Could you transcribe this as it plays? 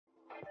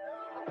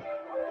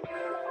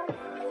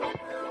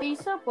Be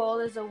So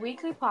Bold is a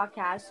weekly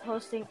podcast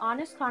hosting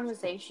honest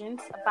conversations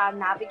about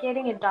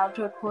navigating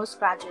adulthood post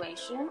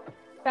graduation,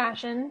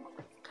 fashion,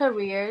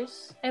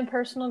 careers, and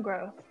personal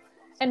growth.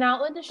 An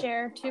outlet to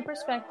share two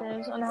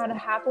perspectives on how to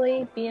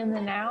happily be in the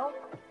now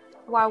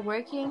while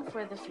working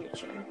for the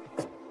future.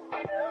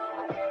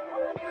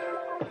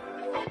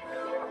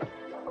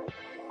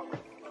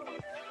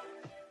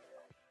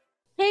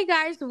 Hey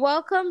guys,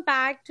 welcome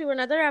back to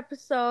another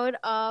episode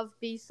of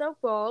Be So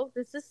Bold.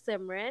 This is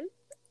Simran.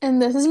 And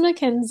this is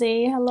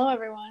Mackenzie. Hello,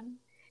 everyone.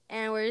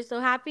 And we're so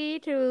happy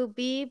to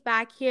be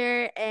back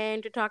here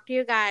and to talk to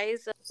you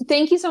guys.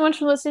 Thank you so much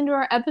for listening to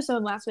our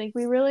episode last week.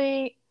 I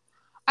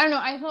don't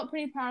know, I felt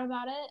pretty proud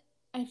about it.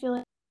 I feel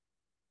like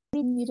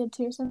you did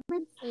too,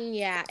 Simran.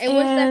 Yeah, it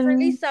was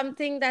definitely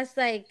something that's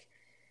like,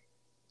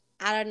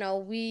 I don't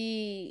know,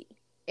 it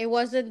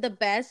wasn't the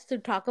best to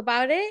talk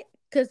about it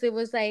because it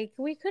was like,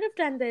 we could have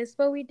done this,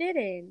 but we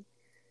didn't.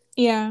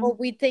 Yeah. But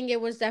we think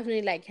it was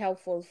definitely like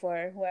helpful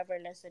for whoever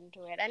listened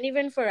to it and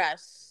even for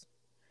us.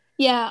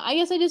 Yeah, I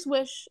guess I just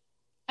wish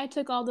I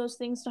took all those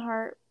things to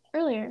heart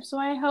earlier. So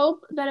I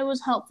hope that it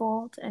was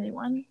helpful to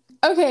anyone.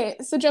 Okay,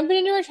 so jumping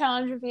into our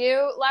challenge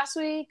review. Last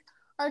week,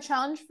 our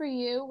challenge for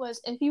you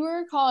was if you were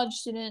a college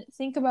student,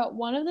 think about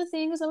one of the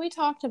things that we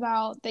talked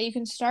about that you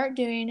can start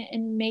doing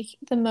and make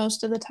the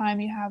most of the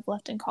time you have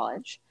left in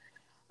college.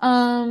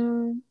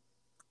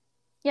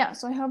 Yeah,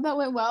 so I hope that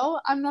went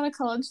well. I'm not a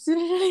college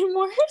student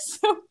anymore,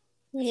 so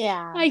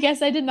yeah, I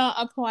guess I did not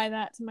apply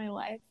that to my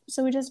life.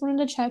 So we just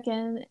wanted to check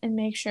in and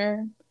make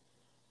sure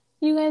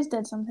you guys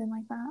did something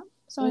like that.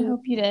 So I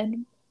hope you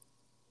did.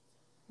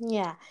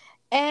 Yeah.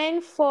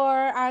 And for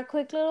our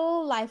quick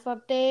little life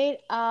update,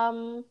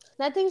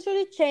 nothing's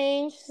really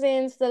changed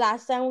since the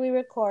last time we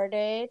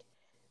recorded.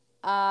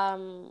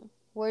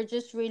 We're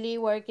just really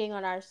working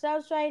on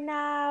ourselves right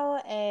now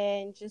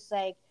and just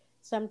like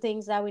some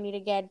things that we need to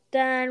get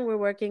done. We're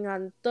working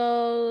on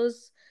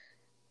those.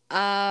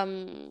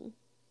 Um,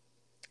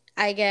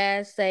 I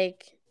guess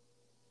like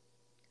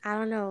I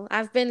don't know.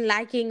 I've been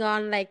lacking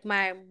on like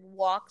my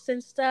walks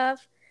and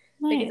stuff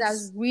because I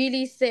was Nice.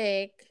 really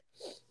sick,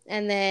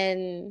 and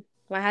then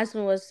my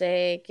husband was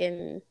sick,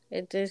 and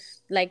it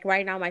just like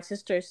right now my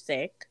sister's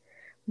sick.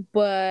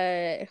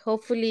 But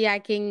hopefully I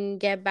can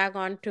get back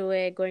onto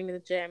it, going to the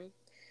gym.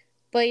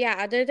 But yeah,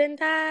 other than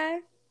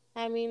that,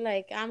 I mean,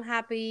 like I'm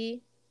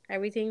happy.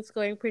 Everything's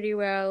going pretty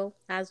well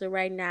as of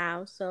right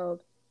now,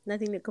 so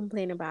nothing to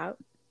complain about.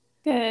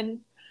 Good.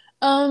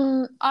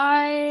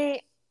 I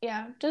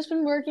just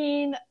been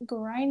working,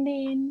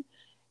 grinding,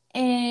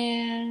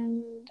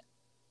 and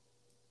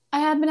I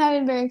have been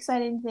having very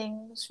exciting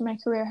things for my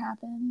career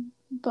happen.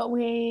 But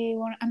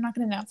I'm not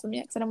gonna announce them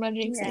yet because I don't want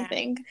to jinx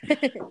anything.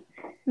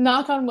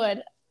 Knock on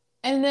wood.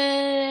 And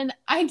then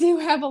I do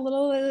have a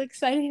little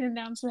exciting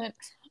announcement.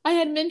 I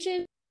had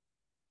mentioned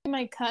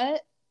my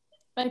cut,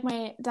 like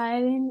my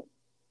dieting.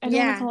 I don't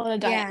want to call it a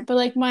diet, but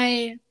like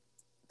my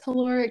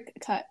caloric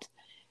cut.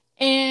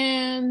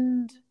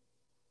 And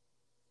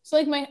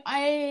so like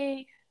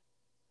I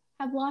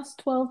have lost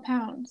 12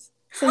 pounds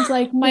since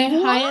like my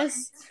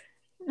highest,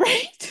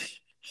 right?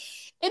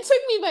 It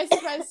took me by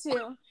surprise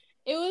too.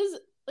 It was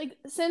like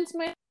since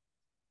my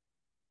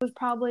was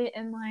probably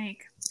in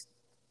like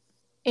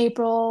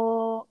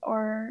April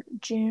or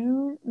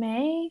June,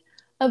 May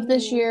of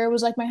this year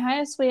was like my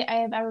highest weight I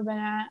have ever been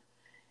at.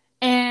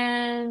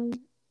 And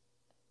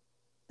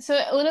so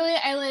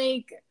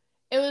literally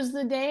it was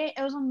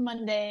on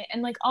Monday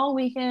and like all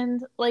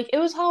weekend, like it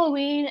was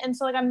Halloween and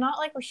so like I'm not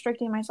like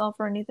restricting myself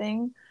or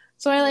anything.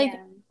 So I like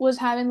was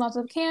having lots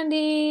of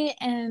candy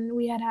and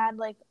we had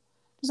like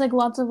just like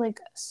lots of like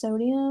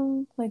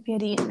sodium, like we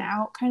had eaten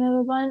out kind of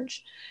a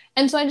bunch.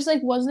 And so I just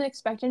like wasn't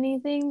expecting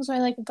anything. So I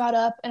like got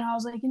up and I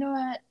was like, you know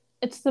what?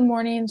 It's the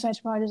morning, so I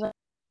should probably just like,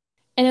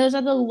 and it was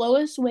at the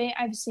lowest weight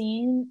I've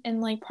seen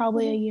in like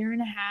probably a year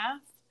and a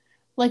half.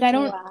 Like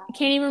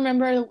can't even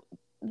remember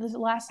the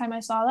last time I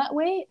saw that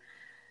weight.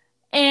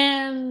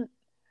 And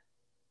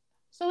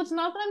so it's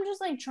not that I'm just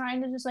like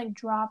trying to just like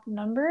drop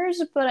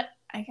numbers, but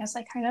I guess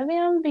I kind of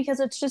am because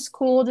it's just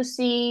cool to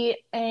see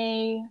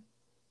a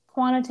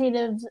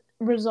quantitative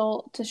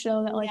result to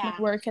show that like my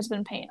work has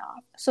been paying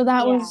off. So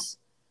that was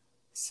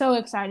so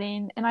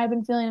exciting and I've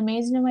been feeling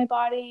amazing in my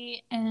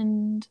body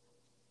and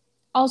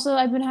also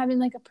I've been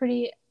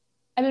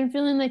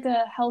feeling like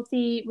a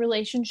healthy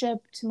relationship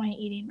to my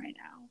eating right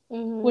now,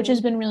 which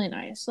has been really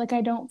nice. Like I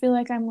don't feel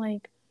like I'm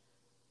like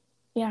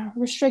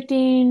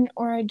restricting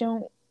or I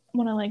don't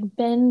want to like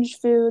binge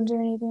foods or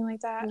anything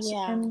like that. So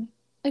I'm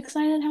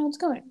excited how it's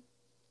going.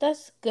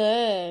 That's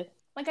good.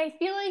 Like I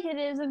feel like it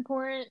is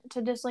important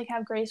to just like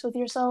have grace with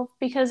yourself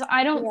because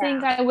I don't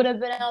think I would have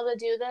been able to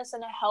do this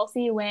in a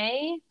healthy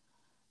way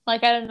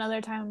like at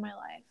another time in my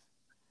life.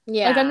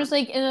 Yeah. Like I'm just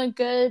like in a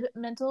good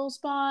mental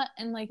spot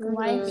and like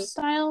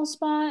lifestyle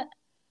spot.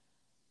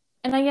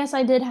 And I guess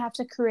I did have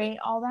to create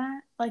all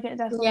that. Like it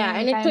definitely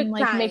and it took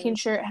like time. making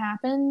sure it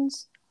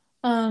happens.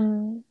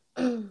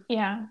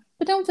 Yeah.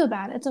 But don't feel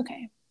bad. It's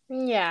okay.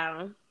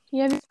 Yeah.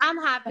 I'm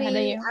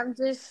happy.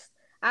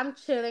 I'm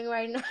chilling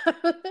right now.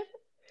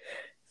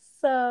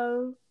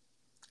 So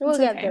we'll It's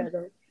get okay. there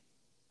though.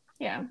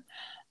 Yeah.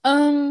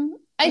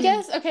 I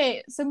guess,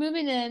 okay, so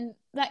moving in,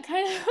 that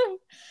kind of,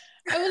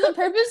 I wasn't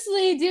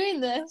purposely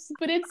doing this,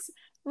 but it's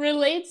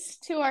relates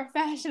to our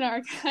fashion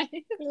archives.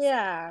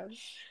 Yeah.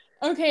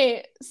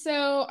 Okay,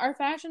 so our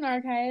fashion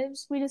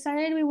archives, we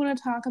decided we want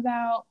to talk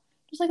about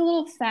just like a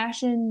little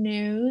fashion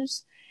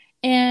news.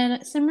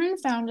 And Simran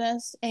found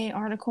us a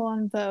article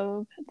on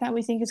Vogue that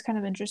we think is kind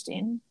of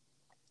interesting.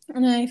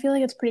 And I feel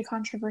like it's pretty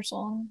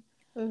controversial.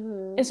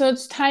 Mm-hmm. And so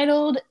it's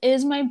titled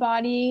 "Is My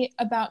Body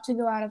About to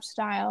Go Out of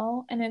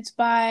Style?" and it's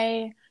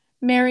by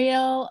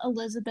Marielle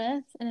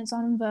Elizabeth and it's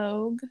on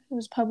Vogue. It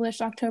was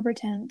published October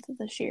 10th of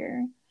this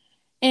year.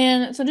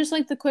 And so just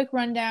like the quick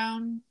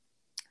rundown,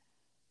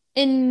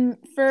 in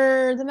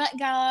for the Met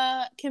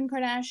Gala, Kim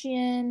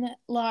Kardashian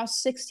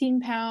lost 16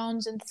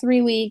 pounds in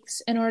 3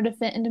 weeks in order to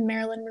fit into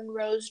Marilyn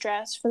Monroe's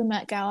dress for the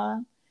Met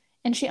Gala,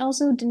 and she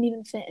also didn't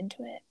even fit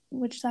into it,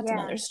 which that's Yeah.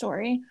 another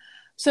story.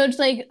 So it's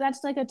like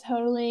that's like a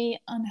totally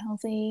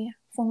unhealthy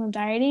form of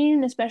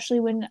dieting, especially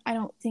when I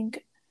don't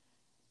think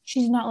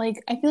she's not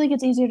like I feel like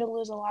it's easier to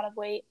lose a lot of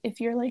weight if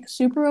you're like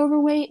super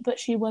overweight, but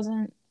she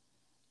wasn't.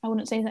 I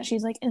wouldn't say that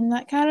she's like in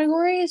that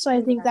category, so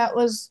I think that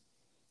Yeah. was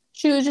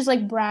she was just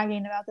like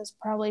bragging about this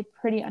probably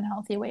pretty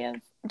unhealthy way of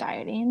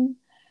dieting.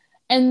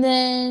 And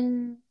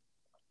then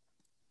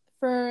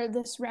for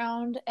this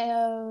round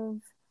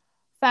of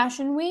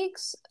fashion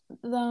weeks,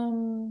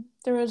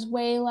 there was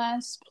way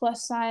less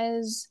plus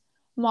size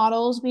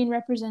models being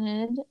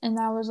represented, and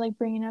that was like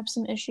bringing up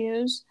some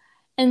issues.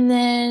 And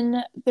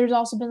then there's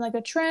also been like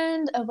a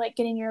trend of like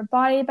getting your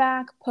body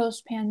back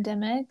post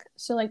pandemic.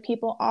 So like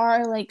people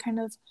are like kind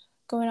of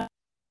going on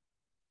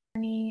a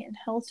journey and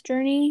health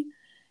journey.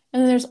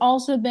 And then there's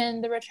also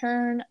been the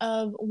return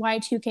of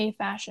Y2K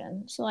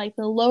fashion. So, like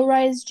the low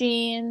rise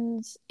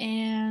jeans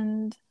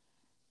and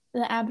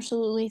the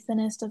absolutely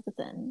thinnest of the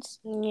thins.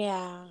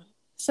 Yeah.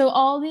 So,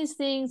 all these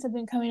things have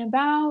been coming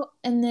about.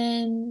 And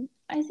then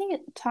I think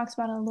it talks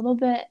about it a little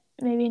bit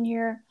maybe in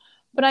here.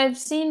 But I've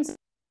seen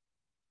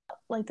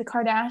like the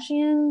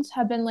Kardashians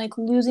have been like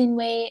losing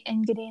weight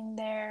and getting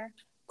their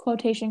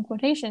quotation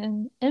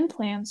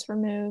implants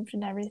removed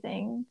and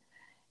everything.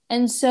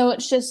 And so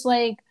it's just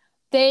like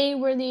they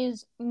were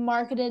these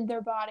marketed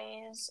their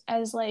bodies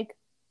as like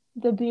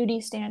the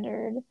beauty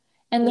standard.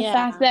 And the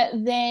fact Yeah.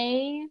 that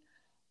they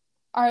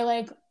are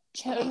like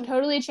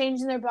totally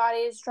changing their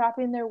bodies,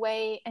 dropping their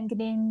weight, and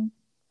getting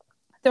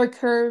their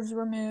curves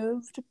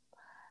removed,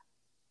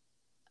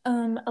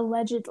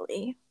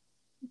 allegedly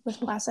with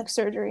plastic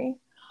surgery.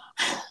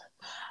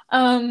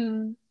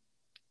 um,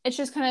 it's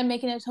just kind of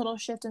making a total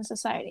shift in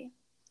society.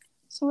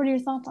 So, what are your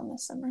thoughts on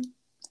this, Simran?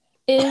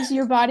 Is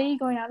your body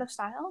going out of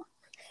style?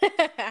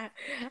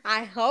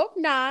 I hope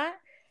not.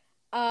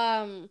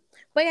 But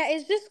yeah,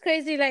 it's just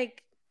crazy.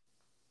 Like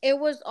it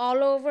was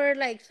all over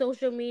like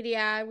social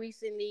media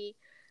recently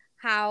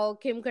how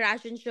Kim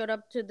Kardashian showed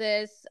up to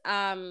this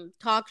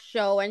talk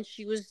show and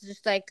she was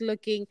just like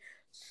looking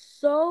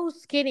so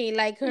skinny,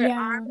 like her Yeah.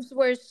 arms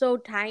were so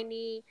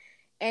tiny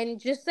and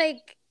just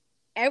like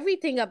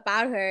everything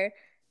about her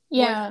was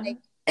Yeah.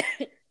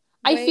 like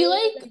I way feel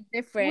like like when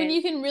different.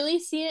 you can really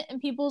see it in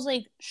people's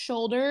like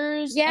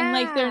shoulders and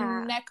like their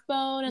Yeah. neck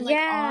bone and like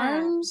Yeah.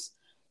 arms,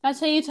 that's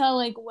how you tell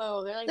like,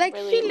 whoa, they're like Like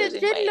she really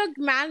losing legit weight. looked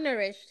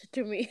malnourished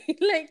to me.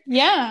 Like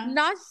Yeah.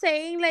 not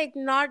saying like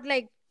not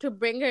like to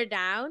bring her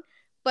down,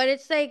 but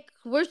it's like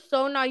we're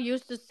so not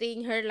used to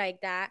seeing her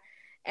like that.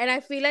 And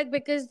I feel like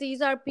because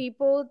these are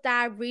people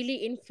that really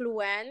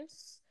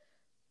influence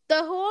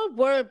the whole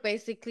world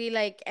basically,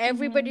 like Mm-hmm.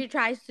 everybody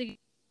tries to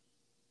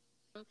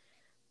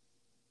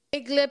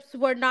big lips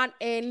were not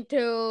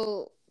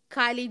into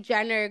Kylie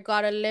Jenner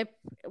got a lip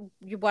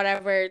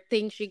whatever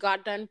thing she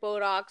got done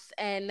Botox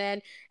and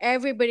then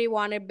everybody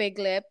wanted big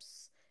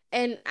lips.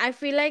 And I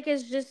feel like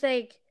it's just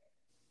like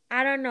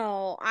I don't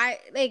know. I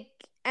like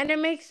and it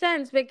makes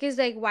sense because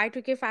like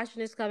Y2K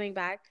fashion is coming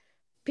back.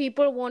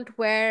 People won't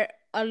wear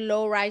a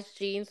low rise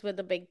jeans with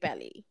a big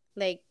belly.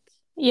 Like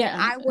Yeah.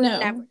 I would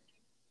never. No.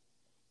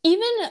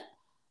 Even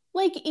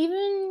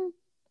even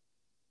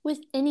with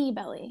any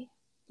belly.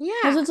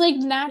 Because Yeah. it's like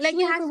Like it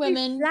naturally has for to be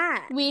women,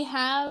 flat. we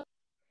have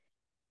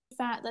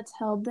fat that's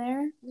held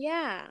there.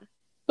 Yeah.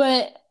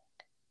 But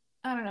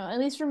I don't know. At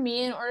least for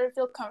me, in order to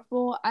feel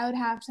comfortable, I would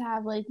have to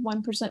have like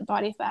 1%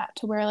 body fat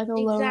to wear like a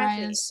low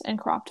Exactly. rise and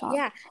crop top.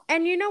 Yeah.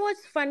 And you know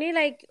what's funny?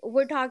 Like,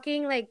 we're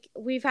talking, like,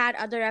 we've had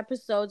other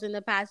episodes in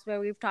the past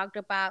where we've talked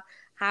about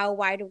how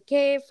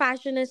Y2K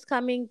fashion is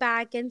coming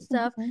back and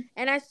stuff. Mm-hmm.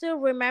 And I still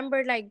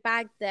remember, like,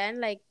 back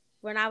then, like,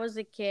 when I was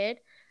a kid,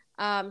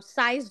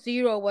 size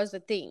zero was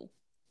a thing.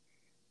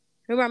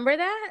 Remember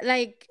that?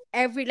 Like,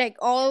 like,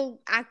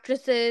 all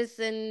actresses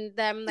and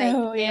them, like,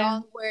 Oh they yeah.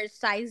 all wear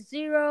size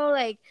zero.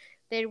 Like,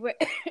 they were.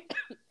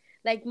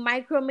 Like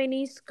micro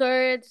mini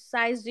skirts,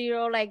 size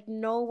zero, like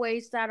no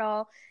waist at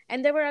all.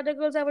 And there were other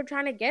girls that were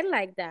trying to get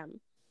like them.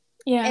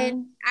 Yeah.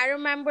 And I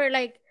remember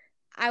like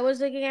I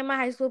was looking at my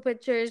high school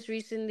pictures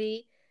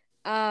recently,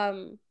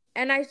 and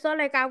I saw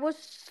like I was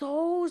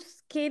so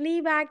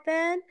skinny back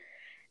then.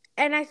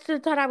 And I still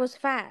thought I was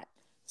fat.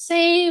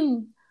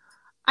 Same.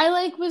 I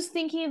like was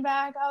thinking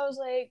back. I was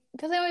like,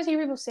 because I always hear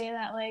people say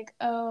that, like,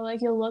 oh,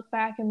 like you'll look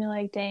back and be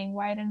like, dang,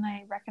 why didn't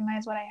I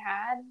recognize what I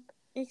had? Not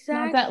that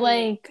Exactly.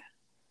 like,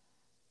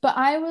 but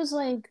I was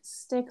like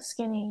stick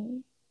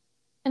skinny,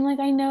 and like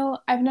I know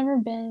I've never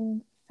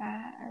been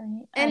fat or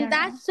I And don't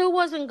that know. still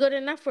wasn't good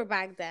enough for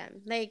back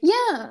then. Like,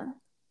 Yeah.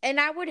 and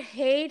I would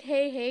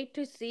hate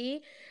to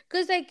see,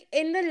 because like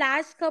in the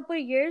last couple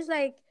years,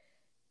 like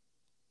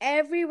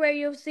everywhere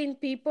you've seen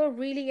people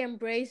really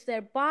embrace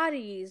their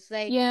bodies.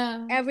 Like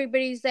Yeah.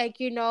 everybody's like,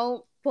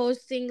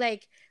 posting,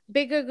 like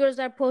bigger girls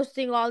are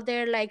posting all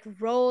their like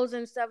roles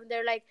and stuff, and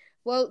they're like,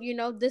 well,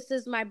 this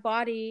is my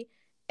body,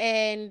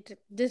 and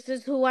this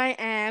is who I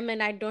am,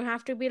 and I don't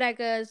have to be like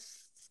a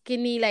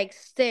skinny like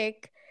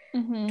stick to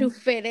Mm-hmm.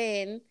 fit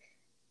in.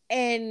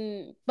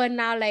 And but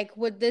now, like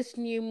with this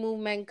new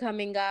movement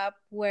coming up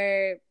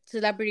where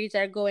celebrities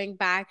are going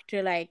back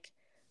to like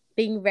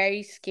being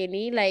very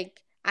skinny, like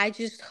I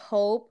just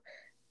hope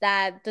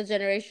that the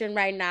generation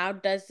right now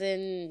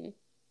doesn't,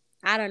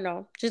 I don't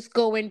know, just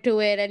go into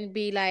it and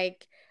be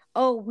like,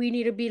 oh, we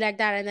need to be like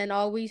that, and then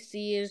all we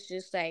see is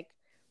just like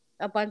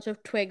a bunch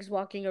of twigs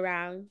walking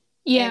around, and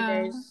Yeah.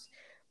 there's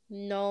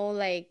no,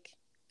 like,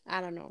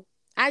 I don't know,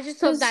 I just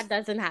hope that Cause,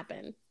 doesn't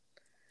happen.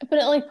 but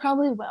it like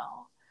probably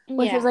will,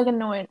 which is Yeah, like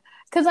annoying.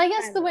 Cause I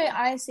guess I the way know.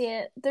 I see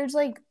it, there's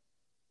like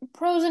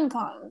pros and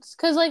cons.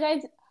 Cause like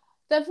I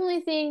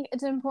definitely think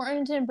it's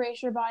important to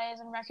embrace your bodies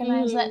and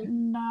recognize that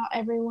Hmm. not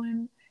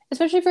everyone,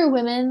 especially for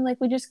women,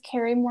 like we just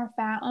carry more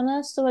fat on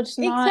us, so it's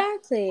not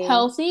Exactly.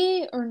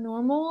 healthy or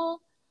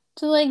normal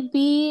to like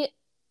be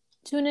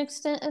to an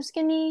extent of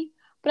skinny.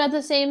 But at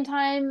the same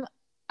time,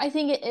 I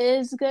think it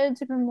is good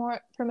to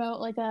promote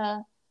like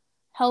a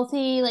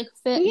healthy, like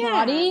fit Yeah.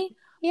 body.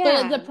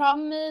 But the Yeah.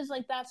 problem is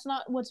like that's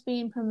not what's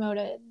being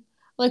promoted.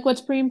 Like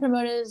what's being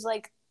promoted is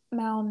like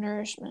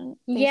malnourishment,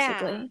 Yeah.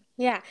 basically.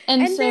 Yeah.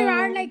 And And there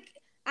are so like,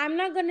 I'm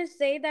not gonna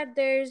say that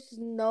there's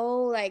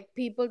no like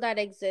people that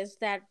exist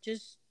that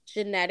just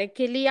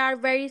genetically are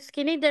very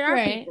skinny. There are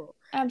right, people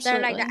that are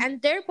like that, absolutely.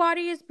 and their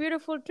body is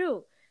beautiful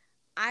too.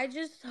 I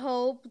just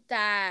hope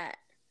that,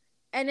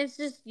 and it's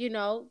just,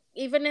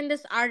 even in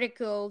this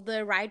article,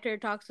 the writer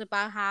talks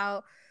about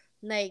how,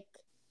 like,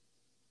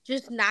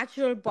 just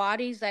natural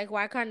bodies, like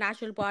why can't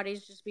natural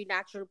bodies just be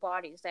natural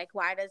bodies? Like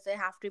why does it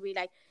have to be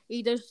like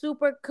either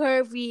super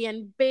curvy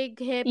and big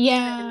hips and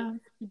Yeah,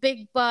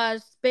 big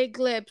bust, big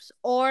lips,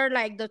 or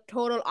like the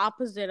total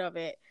opposite of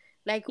it?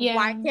 Like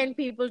why yeah. can't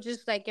people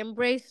just like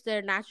embrace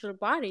their natural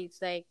bodies?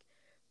 Like,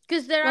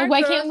 because there Like are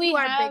why can't girls we who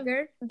are have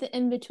bigger. the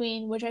in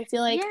between, which I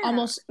feel like Yeah.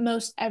 almost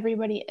most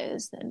everybody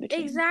is the in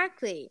between.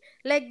 Exactly.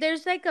 Like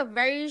there's like a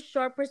very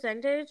short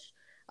percentage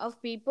of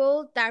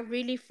people that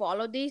really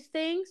follow these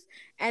things,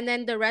 and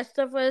then the rest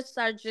of us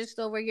are just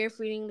over here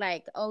feeling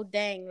like, "Oh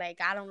dang,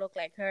 like I don't look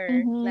like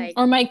her." Like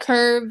Or my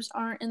curves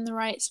aren't in the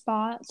right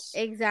spots.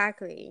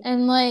 exactly.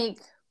 And like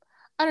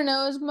I don't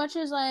know, as much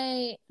as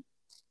I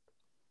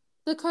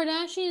the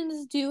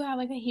Kardashians do have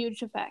like a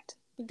huge effect.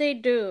 They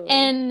do.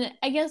 And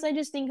I guess I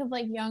just think of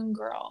like young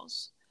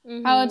girls.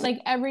 How it's Mhm.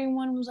 like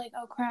everyone was like,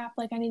 "Oh crap,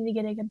 like I need to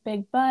get like a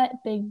big butt,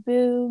 big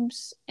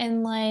boobs."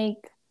 And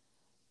like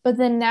but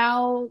then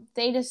now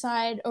they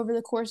decide over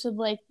the course of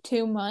like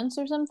 2 months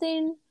or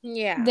something,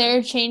 Yeah.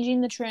 they're changing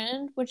the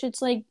trend, which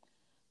it's like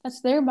that's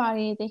their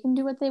body. They can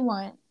do what they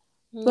want.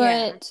 Yeah.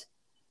 But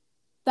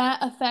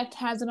that effect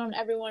has it on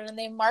everyone and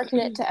they market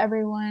it to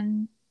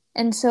everyone.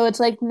 And so it's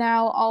like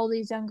now all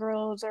these young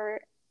girls or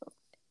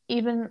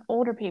even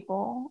older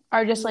people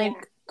are just Yeah.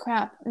 like,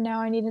 crap, now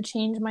I need to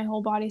change my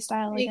whole body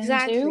style again too.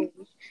 Exactly.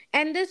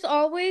 And this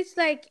always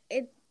like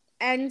it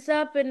ends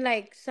up in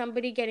like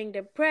somebody getting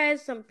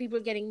depressed, some people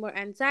getting more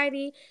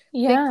anxiety,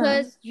 Yeah.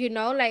 because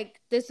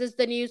like this is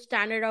the new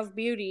standard of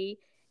beauty,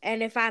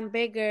 and if I'm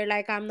bigger,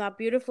 like I'm not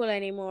beautiful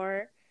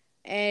anymore.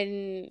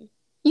 And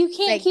You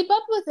can't like keep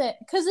up with it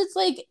because it's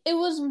like it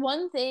was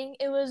one thing,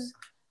 it was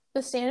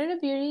the standard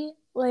of beauty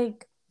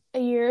like a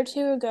year or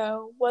two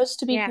ago was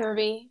to be yeah.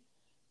 curvy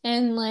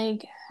and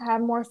like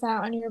have more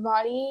fat on your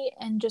body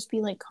and just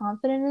be like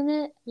confident in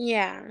it.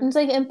 Yeah. And it's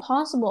like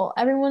impossible.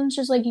 Everyone's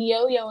just like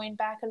yo-yoing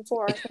back and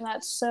forth, and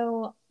that's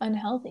so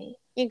unhealthy.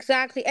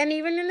 Exactly. And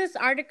even in this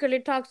article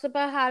it talks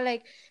about how,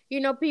 like,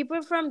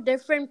 people from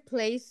different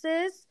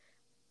places,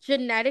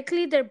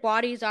 genetically their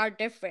bodies are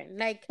different.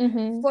 Like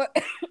Mm-hmm. for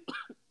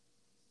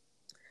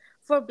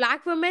for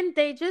black women,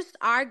 they just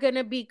are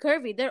gonna be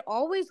curvy. They're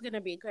always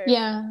gonna be curvy.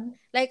 Yeah.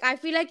 Like I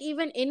feel like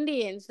even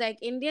Indians, like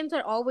Indians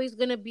are always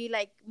gonna be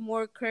like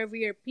more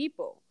curvier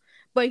people.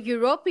 But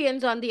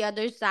Europeans on the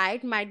other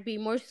side might be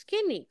more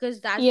skinny,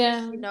 because that's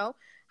just, Yeah.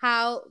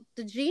 how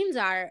the genes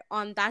are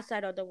on that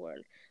side of the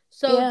world.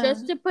 So Yeah.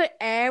 just to put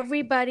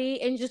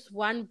everybody in just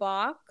one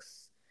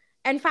box,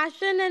 and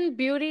fashion and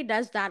beauty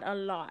does that a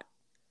lot.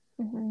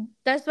 Mm-hmm.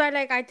 That's why,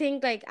 like, I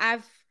think like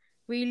I've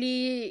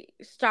really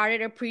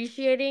started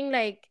appreciating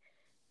like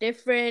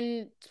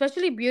different,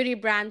 especially beauty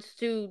brands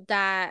too,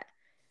 that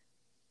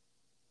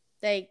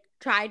like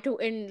try to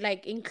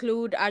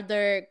include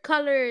other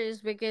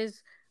colors,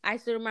 because I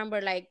still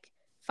remember like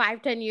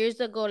 5, 10 years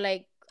ago,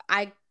 like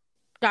I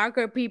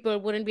darker people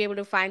wouldn't be able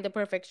to find the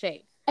perfect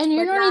shade. And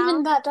you're But not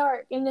even now, that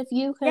dark. And if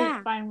you couldn't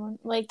yeah, find one,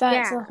 like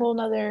that's a yeah. whole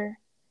nother.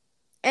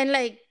 And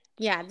like,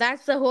 yeah,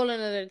 that's the whole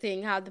another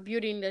thing, how the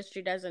beauty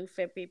industry doesn't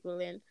fit people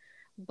in.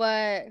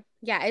 But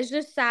yeah, it's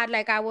just sad.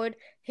 Like I would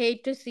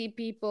hate to see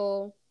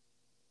people,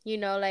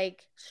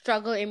 like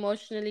struggle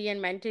emotionally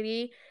and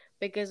mentally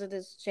because of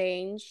this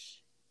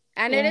change.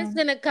 And it is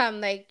Yeah. gonna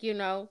come, like,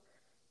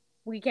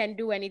 we can't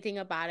do anything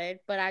about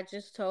it. But I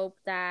just hope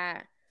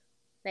that,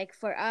 like,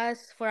 for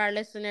us, for our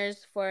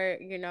listeners, for,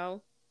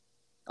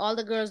 all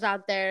the girls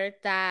out there,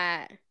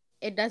 that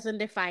it doesn't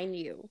define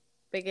you,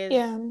 because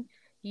Yeah.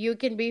 you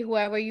can be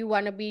whoever you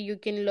want to be. You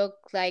can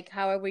look like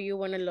however you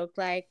want to look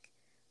like,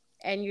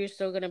 and you're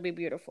still going to be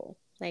beautiful.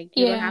 Like,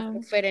 you don't have Yeah.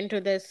 to fit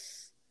into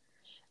this.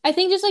 I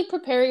think just like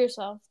prepare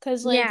yourself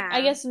because like I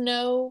Yeah. guess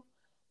know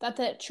that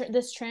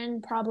this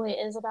trend probably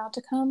is about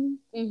to come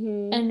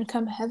Mhm. and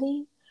come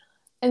heavy.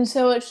 And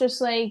so it's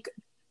just like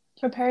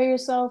prepare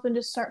yourself and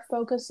just start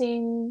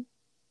focusing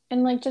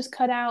and like just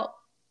cut out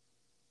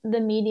the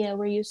media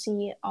where you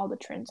see all the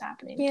trends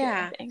happening too, I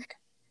Yeah. think.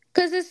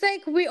 Because it's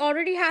like we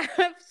already have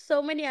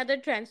so many other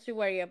trends to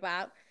worry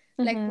about.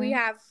 Like, we Mm-hmm.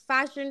 have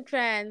fashion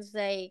trends,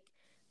 like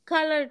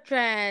color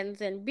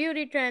trends and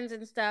beauty trends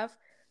and stuff.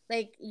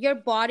 Like, your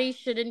body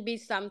shouldn't be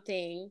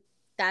something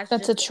that's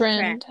That's a just a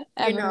trend, trend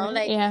ever.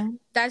 like, Yeah.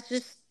 that's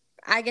just,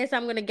 I guess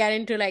I'm gonna get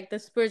into like the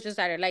spiritual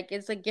side. Like,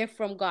 it's a gift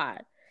from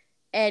God,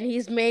 and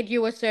He's made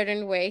you a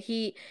certain way.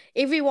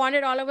 If He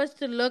wanted all of us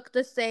to look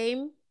the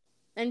same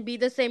and be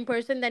the same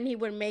person, then He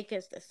would make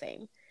us the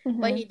same. But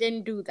Mm-hmm. He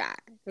didn't do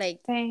that.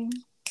 Like, Dang.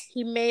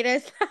 He made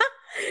us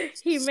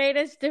He made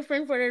us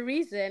different for a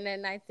reason.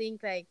 And I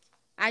think, like,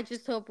 I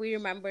just hope we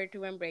remember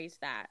to embrace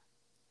that.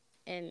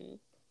 And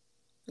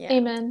yeah.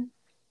 Amen.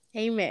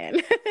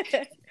 Amen.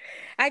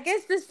 I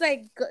guess this,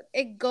 like,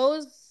 it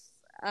goes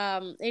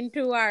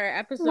into our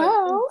episode.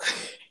 Wow.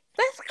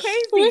 That's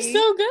We're crazy.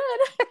 so good.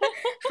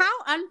 How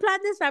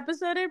unplanned this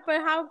episode is,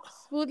 but how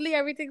smoothly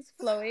everything's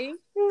flowing.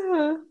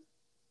 Uh-huh.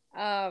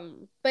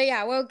 But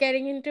yeah, well,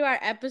 getting into our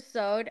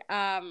episode,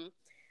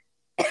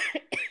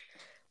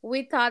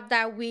 we thought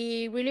that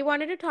we really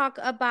wanted to talk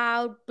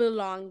about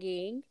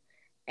belonging.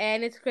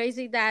 And it's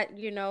crazy that,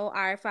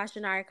 our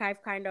fashion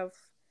archive kind of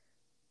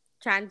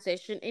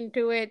transitioned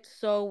into it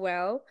so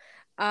well.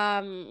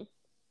 Um,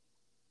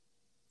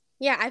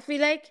 yeah, I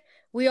feel like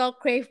we all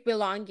crave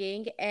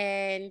belonging.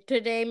 And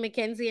today,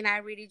 Mackenzie and I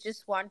really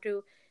just want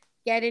to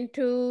get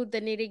into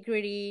the nitty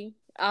gritty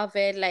of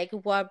it, like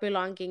what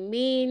belonging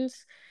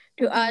means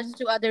to us,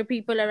 Mm-hmm. to other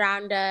people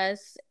around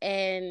us.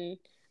 And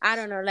I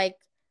don't know, like,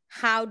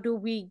 how do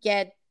we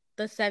get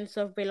the sense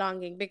of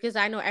belonging? Because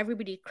I know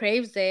everybody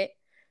craves it,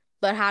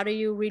 but how do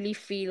you really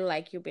feel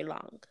like you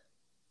belong?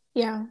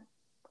 Yeah.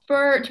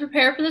 For to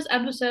prepare for this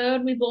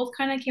episode, we both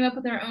kind of came up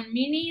with our own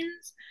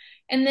meanings,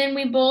 and then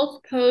we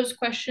both posed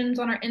questions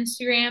on our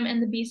Instagram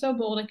and the Be So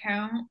Bold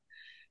account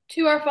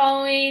to our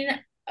following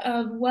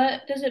of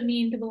what does it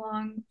mean to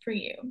belong for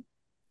you.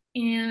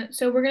 And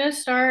so we're gonna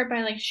start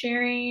by like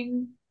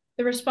sharing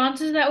the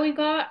responses that we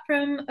got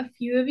from a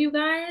few of you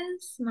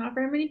guys. Not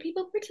very many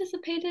people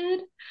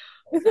participated.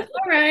 That's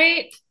all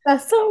right.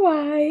 That's all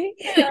right.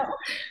 Yeah.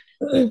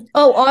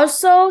 Oh,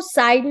 also,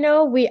 side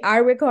note, we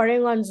are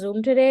recording on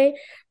Zoom today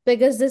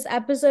because this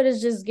episode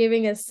is just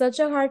giving us such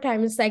a hard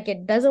time. It's like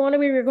it doesn't want to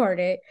be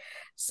recorded.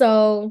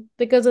 So,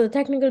 because of the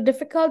technical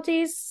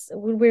difficulties,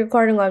 we'll be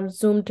recording on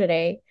Zoom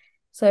today.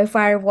 So, if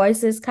our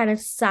voices kind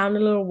of sound a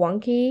little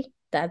wonky,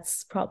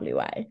 that's probably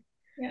why.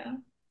 Yeah.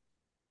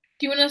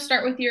 Do you want to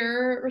start with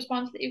your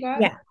response that you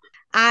got? Yeah.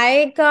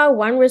 I got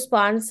one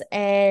response,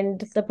 and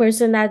the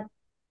person that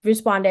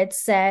responded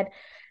said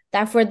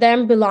that for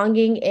them,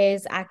 belonging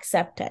is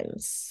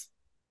acceptance.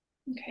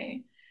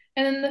 Okay.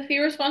 And then the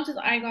few responses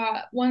I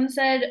got, one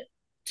said,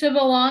 to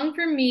belong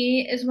for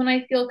me is when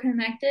I feel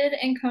connected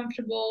and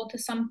comfortable to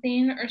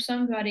something or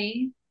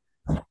somebody.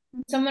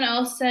 Someone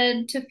else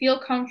said, to feel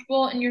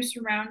comfortable in your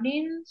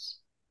surroundings.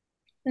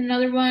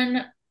 Another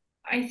one,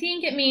 I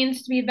think it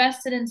means to be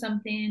vested in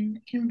something,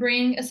 can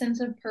bring a sense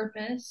of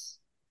purpose.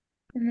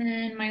 And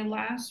then my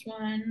last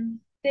one,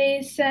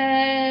 they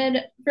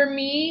said, for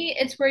me,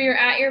 it's where you're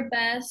at your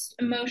best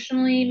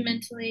emotionally,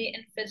 mentally,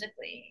 and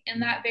physically.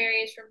 And that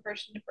varies from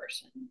person to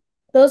person.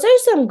 Those are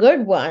some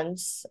good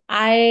ones.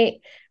 I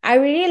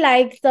really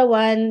like the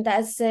one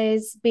that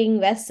says being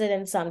vested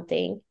in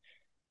something,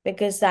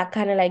 because that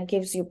kind of like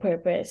gives you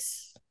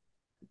purpose.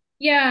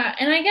 Yeah,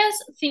 and I guess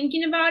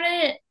thinking about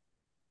it,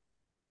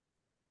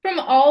 from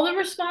all the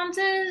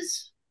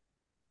responses,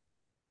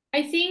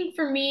 I think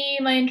for me,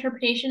 my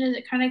interpretation is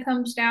it kind of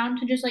comes down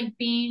to just like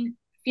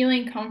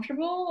feeling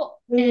comfortable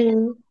and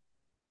Mm.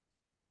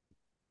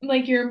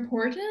 like you're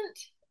important,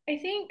 I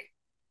think.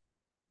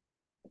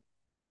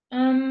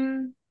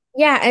 Um,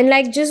 Yeah, and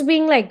like just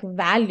being like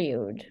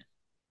valued,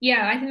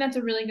 yeah, I think that's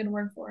a really good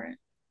word for it.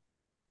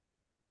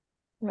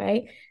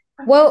 right?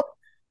 Uh-huh. Well,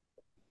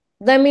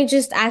 let me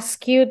just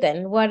ask you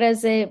then, what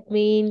does it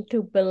mean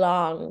to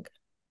belong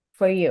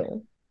for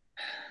you?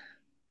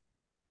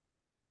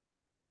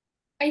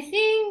 I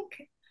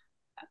think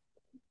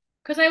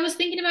because I was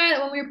thinking about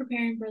it when we were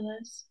preparing for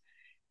this.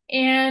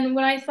 And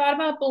when I thought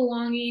about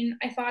belonging,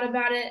 I thought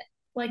about it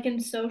like in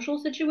social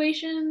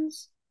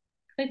situations.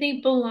 I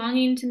think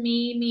belonging to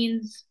me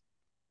means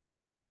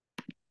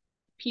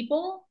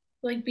people,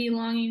 like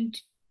belonging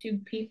to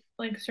people,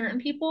 like certain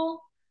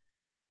people.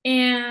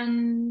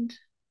 And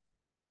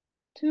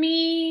to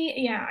me,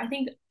 yeah, I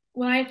think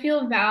when I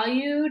feel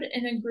valued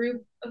in a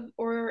group of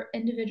or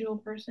individual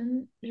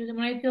person, when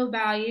I feel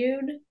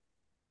valued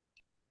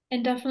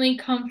and definitely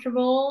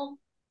comfortable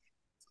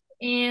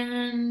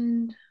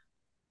and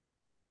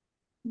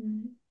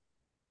hmm,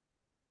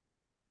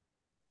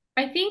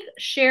 I think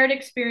shared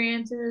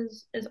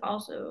experiences is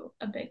also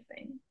a big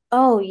thing.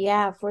 Oh,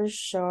 yeah, for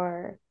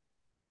sure.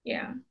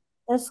 Yeah.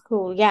 That's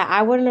cool. Yeah,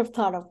 I wouldn't have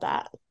thought of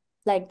that,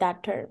 like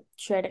that term,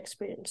 shared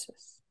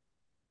experiences.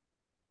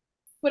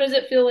 What does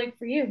it feel like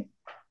for you,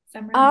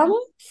 Summer? Um,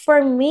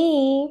 for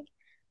me,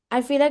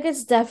 I feel like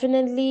it's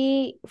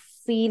definitely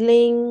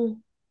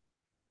feeling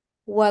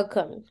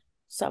welcome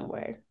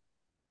somewhere.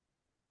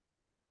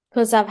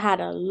 Because I've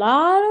had a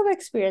lot of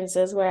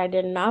experiences where I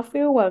did not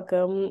feel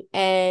welcome,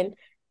 and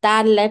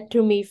that led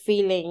to me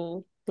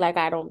feeling like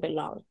I don't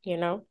belong, you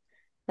know?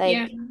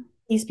 Yeah. Like,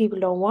 these people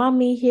don't want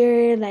me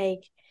here.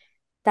 Like,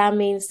 that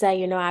means that,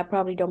 I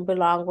probably don't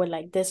belong with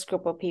like this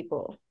group of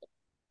people.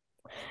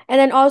 And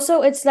then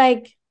also, it's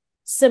like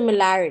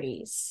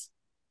similarities.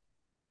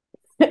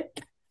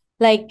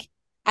 Like,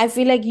 I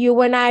feel like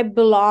you and I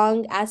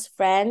belong as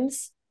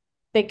friends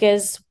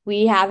because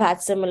we have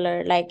had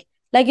similar, like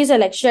you said,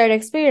 like shared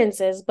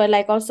experiences, but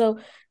like also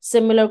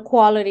similar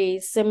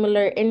qualities,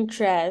 similar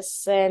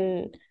interests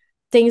and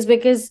things.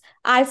 Because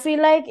I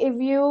feel like if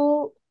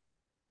you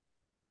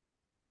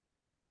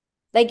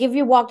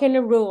walk in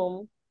a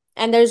room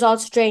and there's all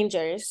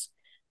strangers,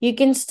 you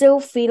can still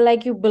feel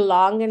like you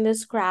belong in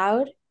this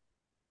crowd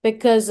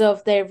because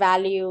of their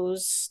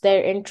values,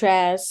 their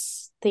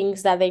interests,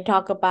 things that they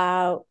talk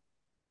about,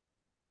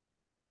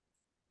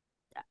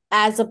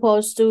 as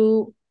opposed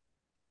to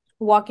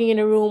walking in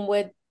a room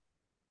with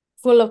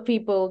full of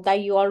people that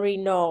you already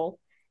know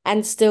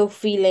and still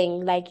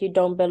feeling like you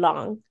don't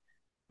belong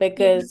Yeah.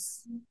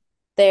 because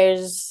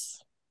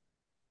there's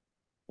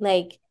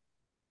like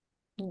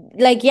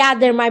yeah,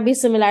 there might be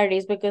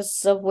similarities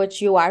because of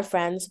which you are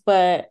friends,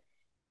 but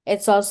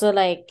it's also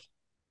like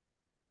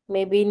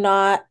maybe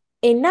not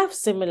enough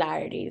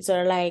similarities,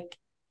 or like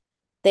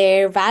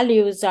their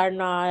values are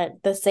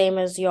not the same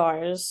as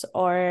yours,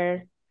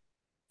 or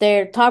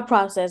their thought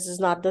process is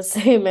not the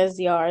same as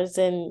yours,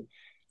 and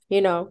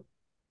you know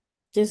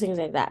just things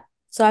like that.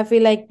 So I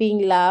feel like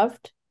being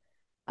loved,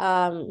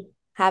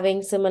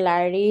 having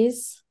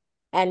similarities,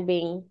 and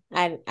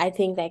I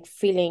think like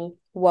feeling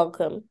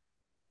welcome.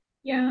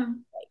 Yeah.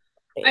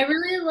 I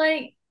really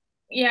like,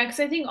 yeah, because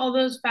I think all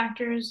those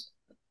factors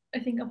I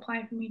think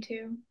apply for me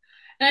too.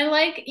 And I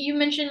like you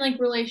mentioned like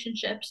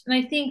relationships, and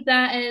I think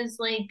that is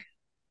like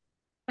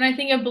when I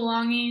think of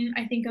belonging,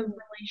 I think of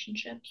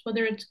relationships,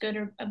 whether it's good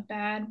or a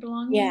bad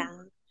belonging. Yeah.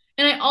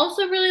 And I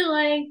also really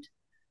liked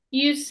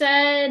you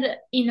said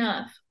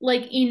enough,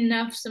 like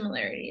enough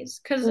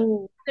similarities, because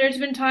Mm. there's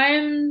been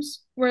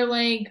times where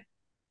like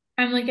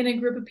I'm like in a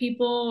group of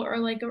people or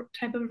like a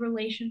type of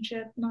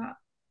relationship, not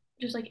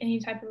just like any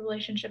type of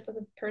relationship with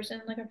a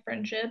person, like a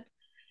friendship.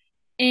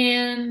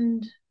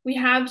 And we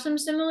have some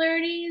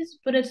similarities,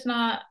 but it's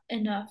not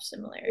enough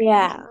similarities.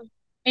 Yeah.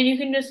 And you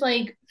can just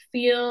like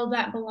feel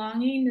that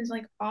belonging is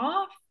like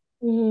off.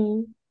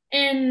 Mm-hmm.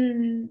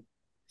 And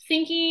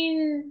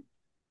thinking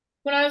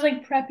when I was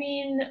like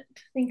prepping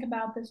to think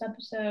about this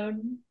episode,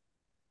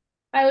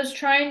 I was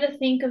trying to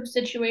think of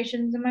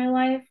situations in my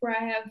life where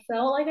I have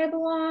felt like I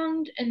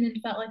belonged and then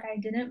felt like I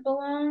didn't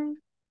belong.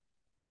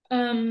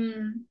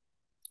 Um,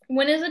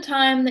 when is a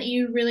time that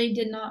you really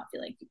did not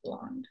feel like you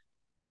belonged?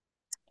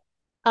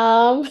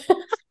 um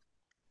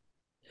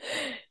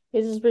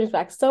it just brings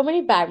back so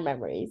many bad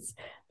memories.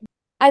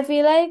 i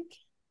feel like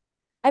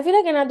I feel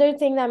like another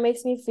thing that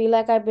makes me feel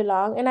like I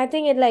belong, and I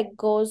think it like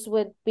goes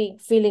with being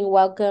feeling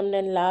welcomed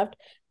and loved,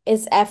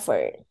 is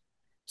effort.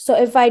 So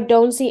if I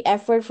don't see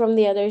effort from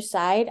the other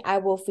side, I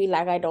will feel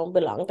like I don't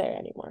belong there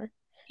anymore.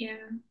 Yeah.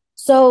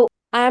 So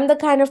I'm the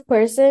kind of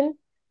person,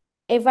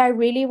 if I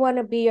really want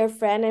to be your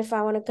friend, if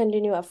I want to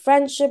continue a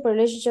friendship,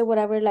 relationship,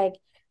 whatever, like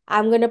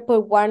I'm gonna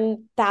put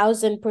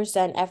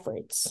 1,000%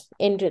 efforts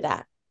into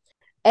that.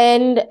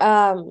 And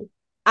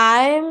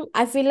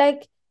I feel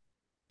like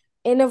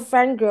in a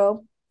friend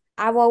group,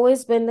 I've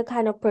always been the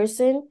kind of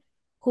person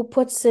who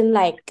puts in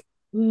like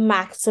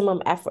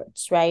maximum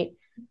efforts, right?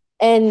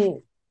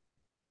 And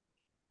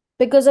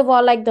because of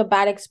all like the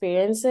bad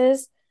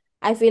experiences,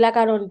 I feel like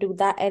I don't do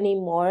that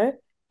anymore.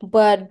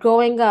 But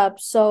growing up,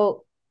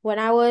 so when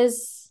I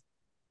was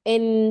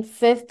in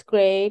fifth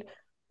grade,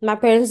 my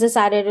parents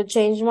decided to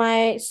change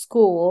my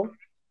school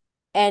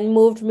and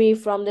moved me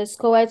from this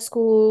co-ed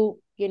school.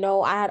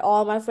 I had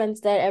all my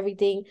friends there,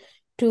 everything,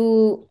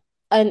 to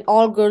an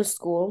all-girls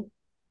school,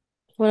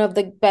 one of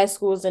the best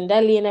schools in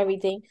Delhi and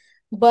everything.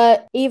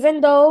 But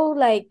even though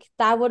like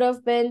that would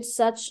have been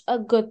such a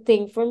good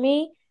thing for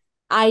me,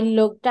 I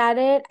looked at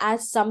it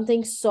as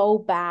something so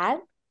bad.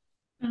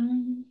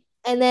 Um,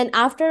 And then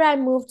after I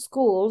moved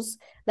schools,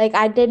 like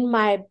I did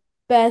my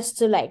best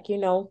to like,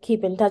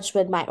 keep in touch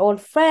with my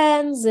old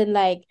friends and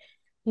like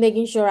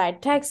making sure I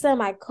text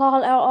them, I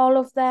call out all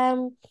of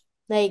them.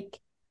 Like,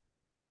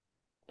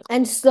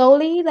 and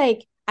slowly,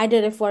 like I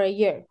did it for a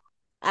year.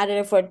 I did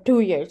it for 2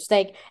 years.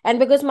 Like, and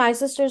because my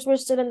sisters were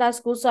still in that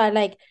school, so I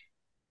like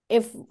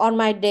if on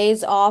my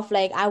days off,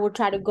 like I would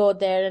try to go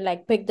there and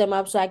like pick them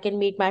up so I can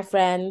meet my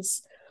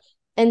friends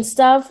and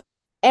stuff.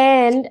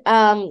 And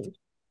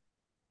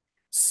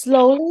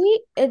slowly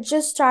it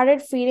just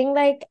started feeling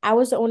like I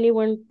was the only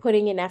one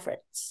putting in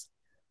efforts.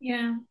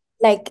 yeah.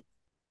 Like,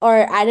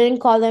 or I didn't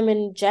call them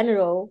in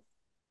general,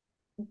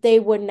 they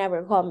would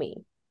never call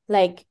me.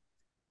 Like,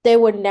 they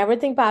would never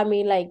think about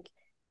me. Like,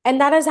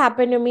 and that has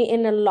happened to me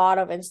in a lot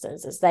of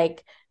instances.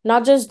 Like,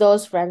 not just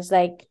those friends,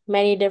 like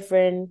many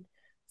different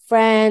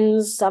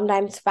friends,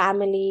 sometimes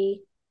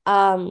family.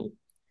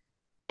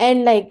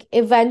 And like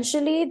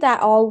eventually that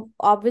all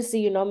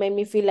obviously, made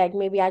me feel like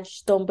maybe I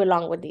just don't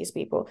belong with these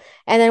people.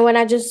 And then when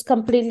I just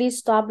completely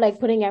stopped like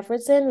putting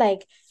efforts in,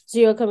 like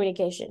zero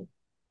communication,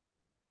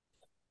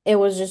 it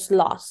was just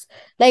lost.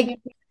 Yeah. Like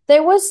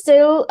there was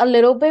still a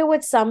little bit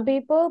with some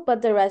people,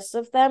 but the rest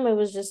of them, it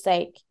was just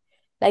like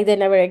they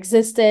never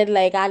existed.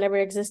 Like I never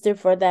existed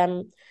for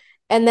them.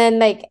 And then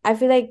like I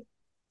feel like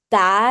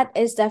that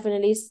is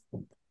definitely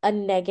a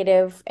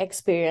negative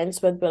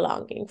experience with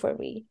belonging for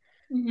me,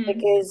 Hmm.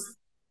 because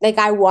like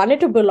I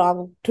wanted to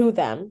belong to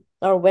them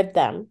or with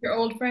them. Your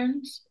old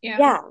friends? Yeah.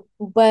 Yeah,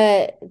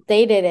 but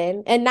they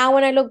didn't. And now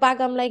when I look back,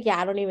 I'm like, yeah,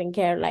 I don't even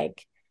care.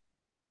 Like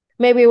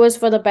maybe it was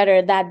for the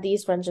better that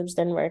these friendships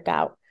didn't work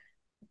out.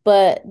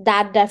 But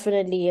that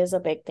definitely is a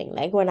big thing.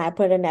 Like when I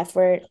put in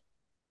effort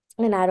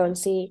and I don't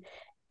see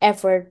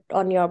effort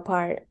on your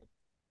part,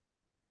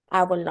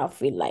 I will not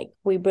feel like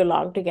we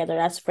belong together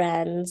as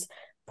friends,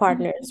 Mhm.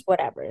 partners,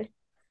 whatever.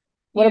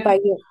 What Yeah.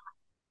 about you?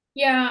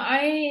 Yeah,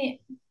 I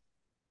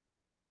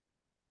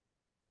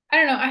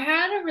don't know. I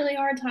had a really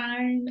hard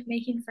time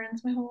making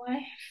friends my whole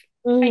life.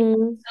 I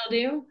Mm-hmm. still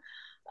do.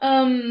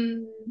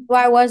 Um,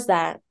 Why was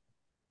that?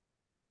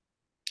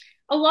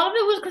 a lot of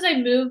it was because I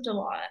moved a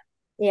lot.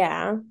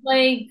 Yeah.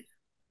 Like,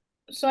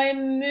 so I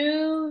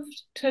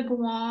moved to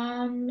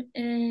Guam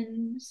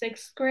in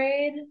sixth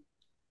grade,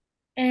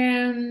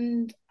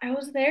 and I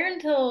was there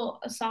until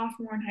a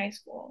sophomore in high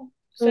school.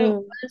 So it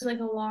Mm. was like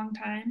a long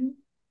time.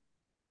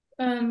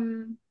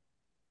 Um,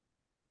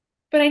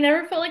 but I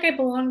never felt like I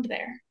belonged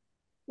there,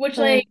 which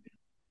like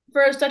Mm.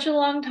 for such a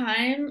long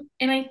time,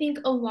 and I think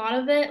a lot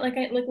of it, like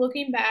I like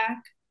looking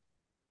back,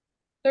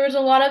 there was a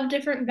lot of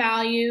different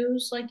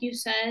values, like you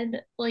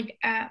said, like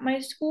at my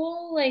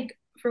school, like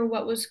for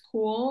what was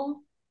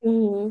cool,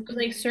 Mm.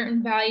 like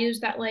certain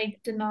values that like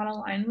did not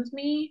align with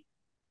me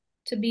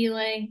to be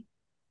like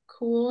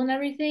cool and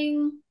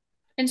everything.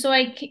 And so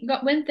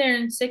went there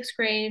in sixth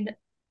grade,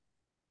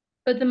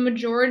 but the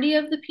majority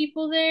of the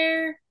people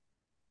there,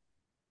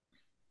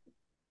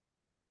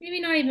 maybe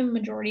not even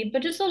majority,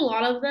 but just a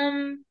lot of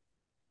them,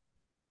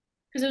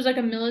 because it was like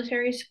a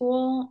military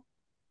school,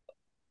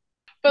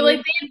 but like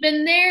Mm. they had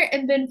been there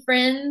and been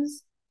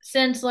friends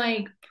since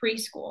like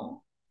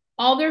preschool.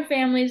 All their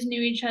families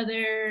knew each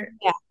other.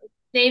 Yeah.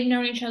 They've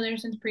known each other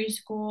since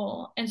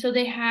preschool. And so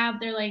they have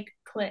their like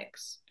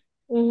cliques.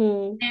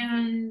 Mm-hmm.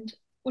 And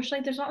which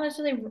like there's not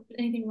necessarily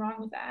anything wrong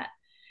with that.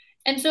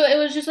 And so it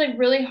was just like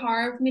really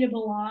hard for me to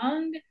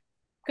belong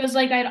because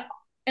like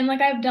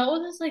I've dealt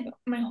with this like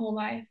my whole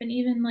life and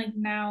even like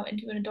now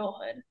into an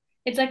adulthood.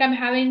 It's like I'm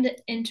having to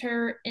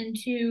enter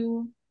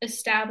into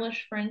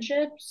established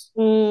friendships.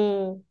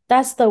 Mm.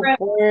 That's the And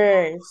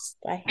worst.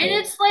 I hate.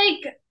 it's like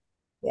I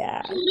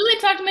Yeah. really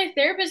talked to my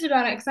therapist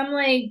about it because I'm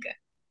like,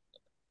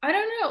 I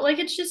don't know, like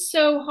it's just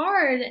so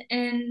hard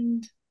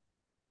and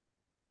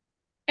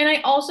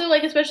I also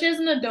like especially as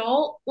an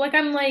adult, like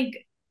I'm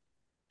like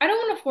I don't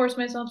want to force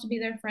myself to be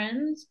their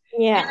friends.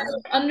 And Yeah.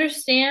 I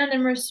understand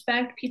and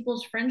respect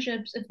people's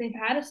friendships if they've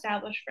had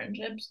established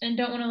friendships and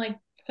don't want to like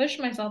push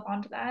myself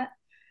onto that.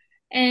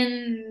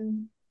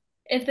 And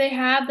if they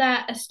have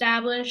that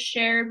established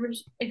shared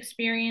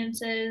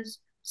experiences,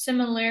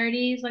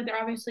 similarities, like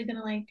they're obviously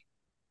gonna like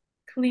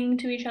cling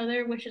to each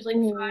other, which is like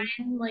Mm-hmm.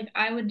 fine. Like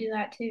I would do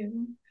that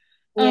too.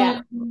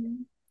 Yeah.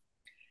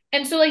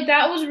 And so like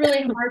that was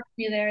really hard for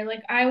me there.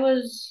 Like I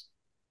was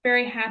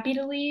very happy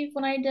to leave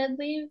when I did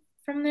leave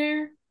from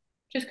there.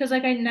 Just because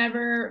like I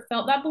never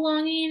felt that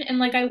belonging and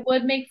like I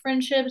would make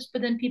friendships,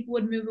 but then people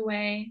would move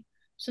away.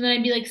 So then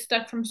I'd be like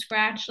stuck from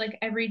scratch like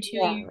every two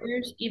Yeah.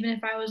 years, even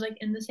if I was like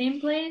in the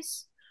same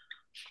place.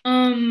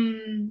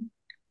 Um,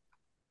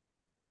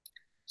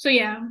 so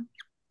yeah,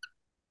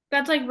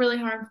 that's like really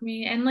hard for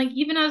me. And like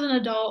even as an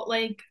adult,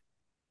 like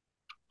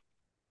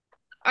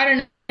I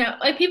don't know.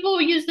 Like people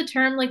use the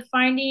term like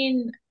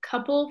finding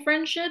couple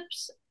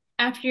friendships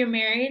after you're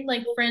married,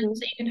 like friends Mm-hmm.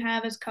 that you can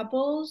have as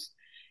couples.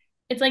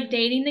 it's like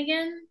dating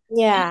again.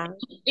 And Yeah.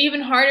 it's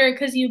even harder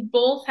because you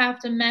both have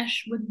to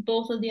mesh with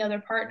both of the other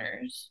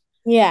partners,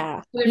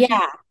 Yeah. other people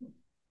Yeah.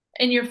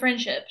 in your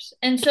friendships.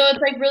 And so it's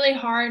like really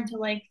hard to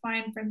like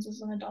find friends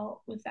as an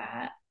adult with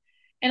that.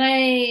 And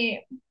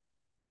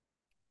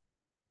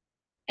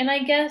I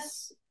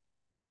guess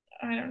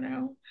I don't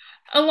know.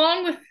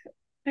 Along with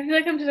I feel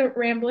like I'm just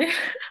rambling.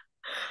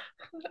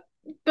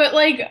 But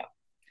like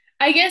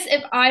I guess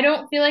if I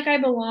don't feel like I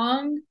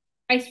belong,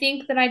 I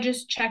think that I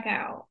just check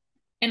out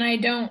and I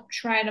don't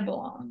try to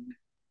belong.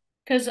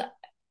 Cause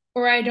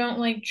or I don't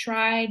like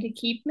try to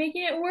keep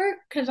making it work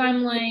because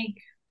I'm like,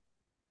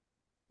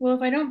 well,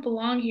 if I don't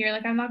belong here,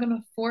 like I'm not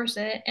gonna force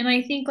it. And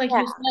I think, like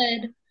you Yeah.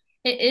 said,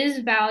 it is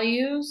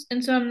values,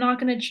 and so I'm not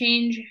gonna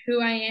change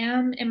who I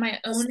am in my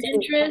own Just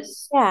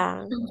interests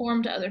yeah. to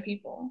conform to other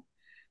people.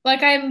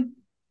 Like I'm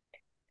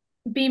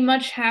be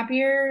much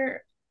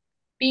happier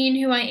being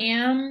who I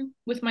am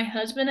with my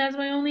husband as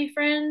my only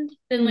friend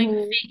than like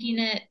Hmm. faking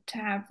it to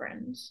have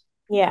friends.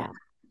 If that Yeah.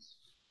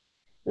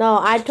 No,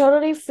 I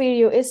totally feel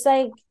you. It's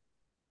like,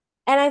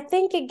 and I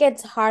think it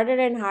gets harder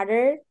and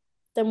harder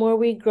the more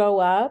we grow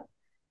up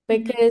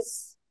Mhm.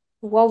 because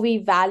what we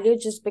value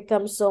just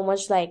becomes so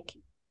much like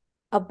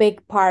a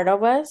big part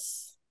of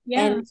us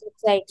and Yeah.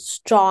 it's like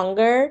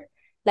stronger.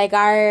 Like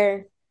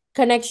our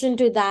connection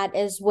to that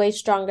is way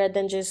stronger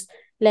than just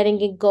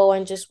letting it go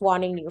and just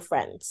wanting new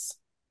friends.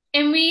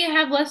 And we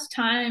have less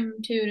time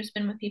too to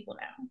spend with people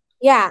now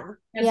Yeah,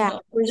 as yeah,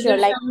 adults. for Because sure.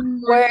 there's Like so many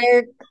more things.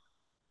 work,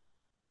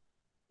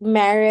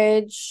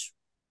 marriage,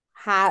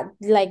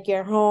 like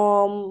your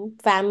home,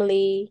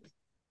 family,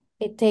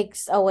 it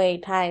takes away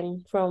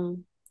time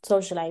from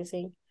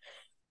socializing.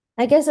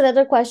 I guess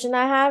another question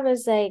I have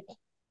is like,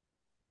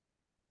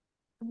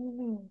 I don't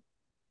know.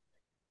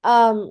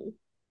 Um,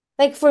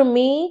 like for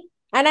me,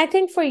 and I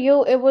think for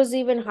you, it was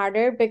even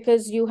harder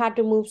because you had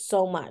to move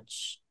so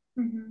much.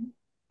 Mhm.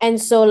 And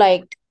so,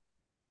 like,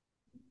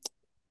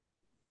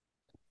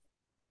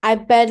 I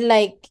bet,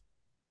 like,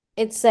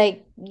 it's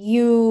like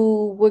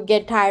you would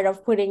get tired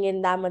of putting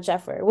in that much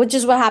effort, which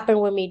is what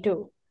happened with me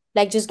too.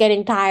 Like, just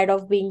getting tired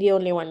of being the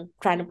only one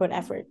trying to put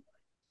effort.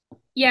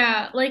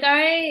 Yeah,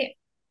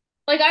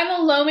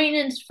 I'm a low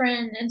maintenance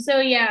friend, and so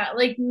yeah,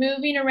 like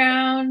moving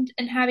around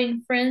and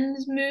having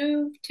friends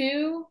move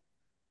too.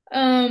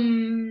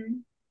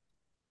 Um,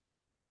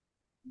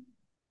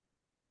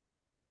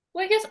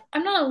 well, I guess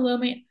I'm not a low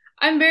main.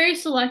 I'm very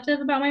selective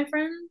about my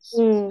friends.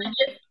 Mm,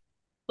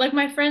 Like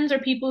my friends are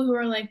people who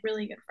are like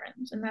really good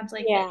friends, and that's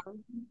like it.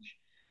 yeah.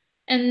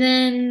 And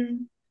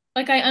then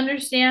like I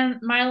understand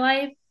my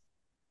life.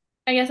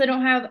 I guess I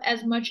don't have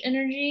as much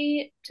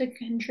energy to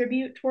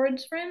contribute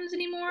towards friends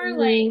anymore,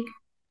 like Hmm.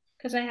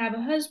 because I have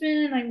a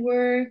husband and I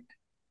work,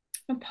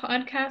 a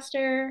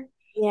podcaster,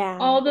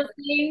 Yeah. all the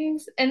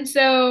things. And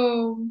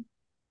so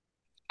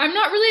I'm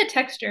not really a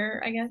texter,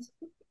 I guess.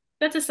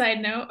 That's a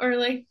side note. Or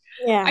like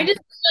I Yeah. just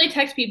really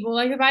text people.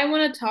 Like if I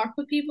want to talk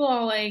with people,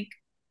 I'll like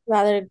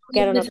Rather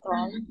get leave on a this time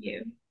call. with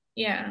you.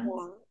 Yeah.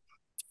 Yeah.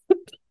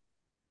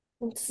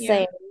 It's the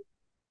Yeah. same.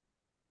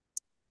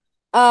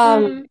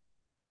 Um, Um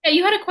yeah,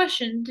 you had a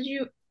question. Did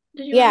you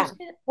yeah. ask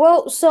it?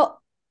 Well, so,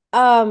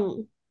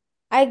 um,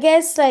 I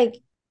guess like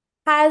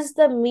has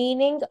the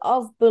meaning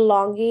of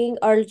belonging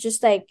or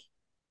just like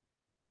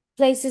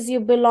places you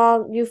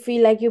belong, you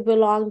feel like you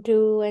belong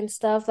to and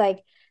stuff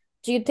like,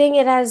 do you think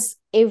it has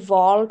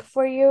evolved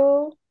for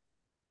you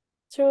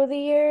through the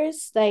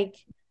years? Like,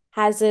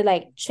 has it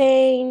like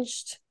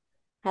changed?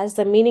 Has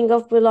the meaning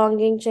of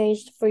belonging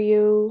changed for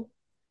you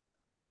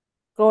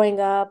growing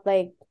up?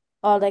 Like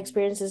all the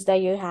experiences that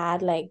you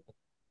had, like,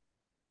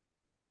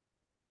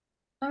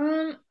 I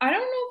don't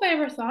know if I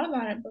ever thought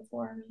about it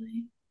before,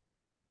 really.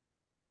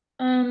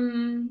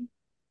 Um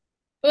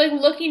But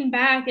like looking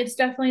back, it's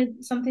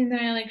definitely something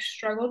that I like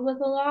struggled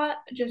with a lot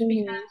just mm-hmm,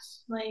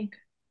 because like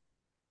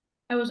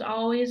I was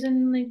always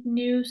in like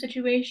new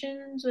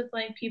situations with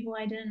like people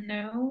I didn't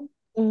know.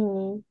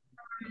 mm-hmm,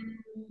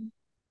 Um,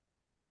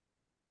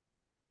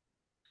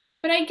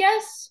 But I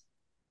guess,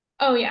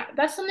 oh yeah,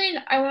 that's something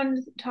I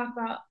wanted to talk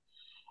about.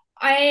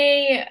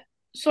 I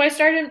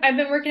I've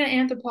been working at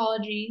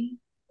Anthropology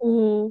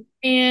mm-hmm,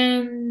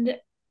 and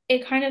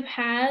it kind of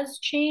has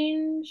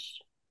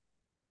changed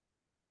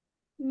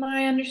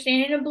my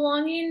understanding of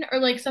belonging or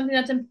like something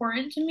that's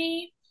important to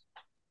me.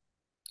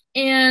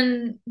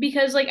 And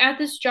because like at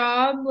this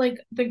job, like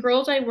the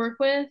girls I work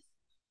with,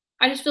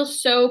 I just feel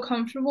so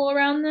comfortable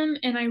around them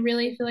and I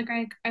really feel like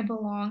I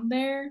belong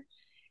there.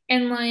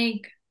 And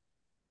like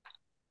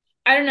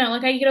I don't know,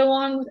 like I get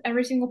along with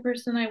every single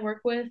person I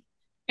work with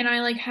and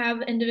I like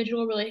have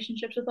individual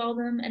relationships with all of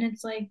them and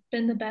it's like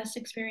been the best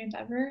experience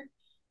ever.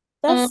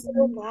 that's so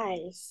Um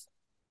nice.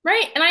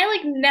 right. And I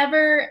like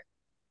never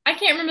I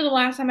can't remember the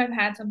last time I've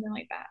had something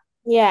like that.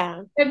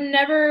 Yeah. I've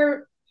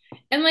never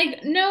and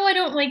like no, I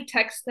don't like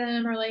text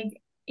them or like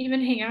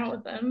even hang out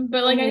with them,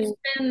 but like I Mm-hmm.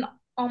 spend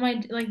all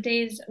my like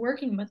days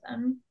working with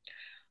them.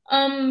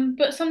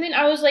 But something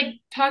I was like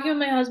talking with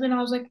my husband,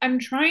 I was like, I'm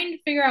trying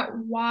to figure out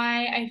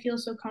why I feel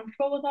so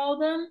comfortable with all of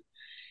them.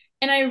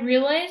 And I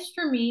realized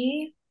for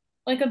me,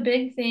 like a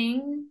big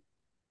thing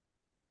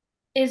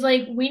is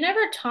like we never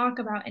talk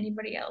about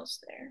anybody else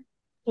there.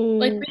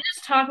 Like Mm, we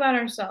just talk about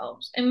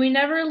ourselves and we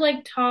never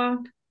like talk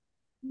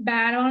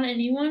bad on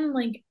anyone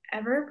like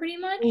ever pretty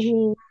much.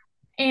 mhm,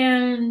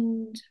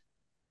 And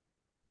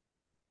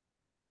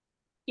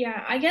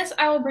yeah, I guess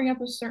I will bring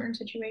up a certain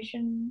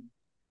situation.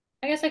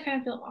 I guess I kind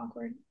of feel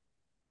awkward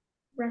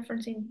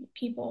referencing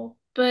people,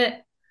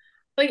 but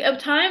like a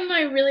time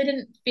I really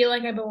didn't feel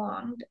like I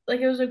belonged.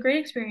 Like it was a great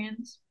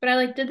experience, but I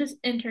like did this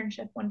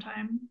internship one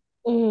time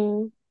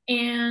mhm,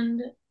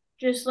 and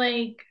just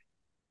like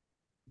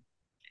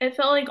it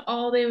felt like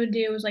all they would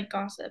do was like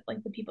gossip,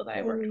 like the people that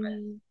I worked with.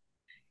 mhm.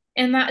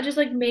 And that just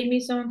like made me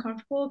so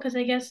uncomfortable because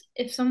I guess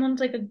if someone's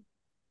like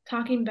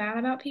talking bad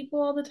about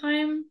people all the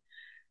time,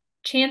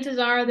 chances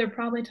are they're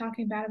probably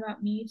talking bad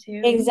about me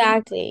too.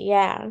 Exactly.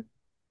 Yeah.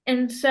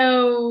 And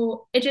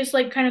so it just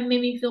like kind of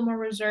made me feel more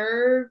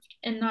reserved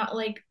and not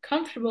like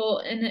comfortable,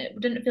 and it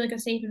didn't feel like a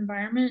safe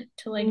environment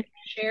to Mm, like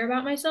share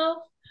about myself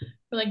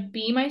or like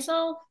be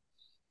myself.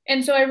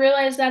 And so I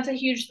realized that's a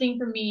huge thing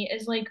for me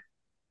is like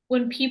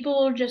when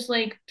people just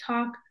like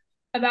talk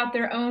about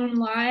their own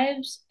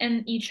lives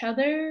and each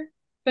other,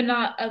 but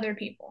not other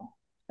people.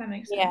 If that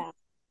makes sense. yeah.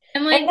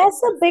 And And like,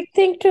 that's a big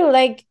thing too.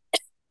 Like,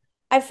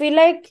 I feel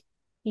like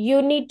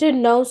you need to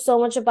know so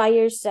much about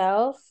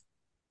yourself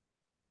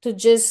to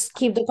just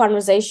keep the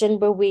conversation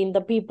between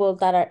the people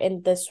that are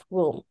in this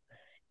room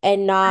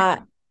and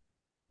not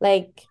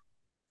like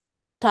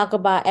talk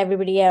about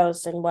everybody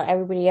else and what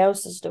everybody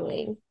else is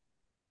doing.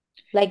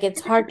 Like,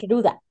 it's hard to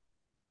do that.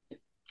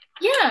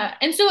 yeah.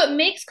 And so it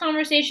makes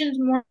conversations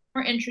more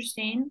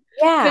interesting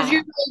because Yeah.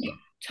 you're like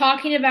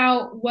talking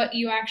about what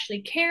you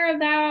actually care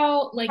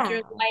about, like Yeah.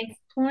 your life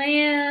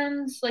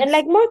plans, like, And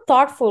like more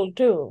thoughtful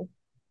too.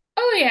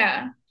 oh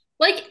yeah.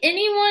 Like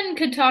anyone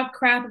could talk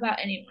crap about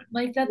anyone.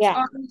 Like that's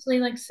Yeah. honestly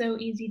like so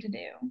easy to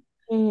do.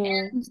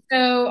 Mm-hmm.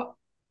 So,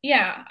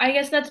 yeah, I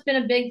guess that's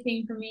been a big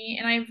thing for me.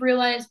 And I've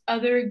realized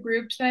other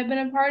groups that I've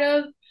been a part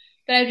of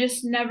that I've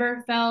just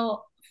never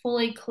felt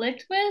fully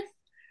clicked with.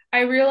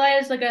 I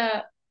realized like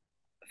a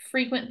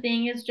frequent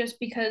thing is just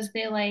because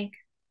they like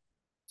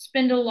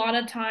spend a lot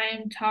of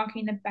time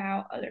talking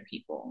about other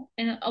people.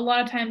 And a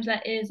lot of times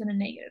that is in a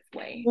negative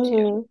way too.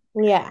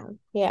 Mm-hmm. Yeah.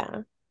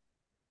 Yeah.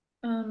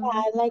 Yeah, Um,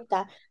 I like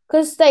that.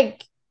 Because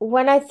like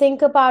when I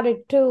think about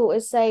it too,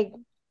 it's like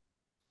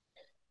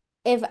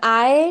if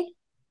I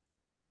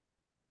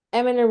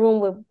am in a room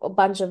with a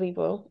bunch of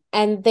people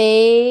and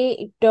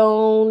they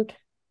don't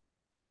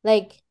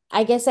like,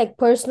 I guess like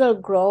personal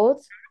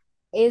growth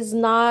is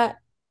not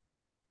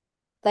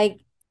like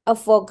a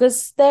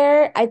focus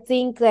there, I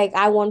think like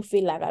I won't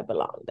feel like I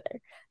belong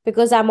there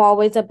because I'm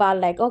always about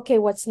like, okay,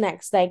 what's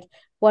next? Like,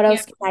 what yeah,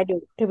 else can I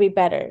do to be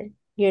better?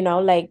 You know,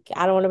 like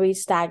I don't want to be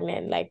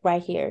stagnant like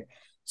right here.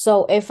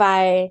 So if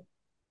I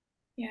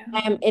yeah.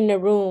 am in a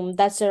room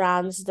that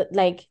surrounds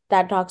like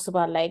that talks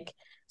about like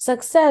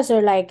success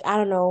or like I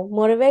don't know,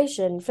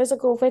 motivation,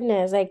 physical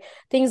fitness, like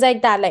things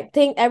like that, like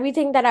think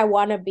everything that I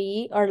want to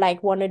be or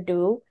like want to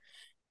do.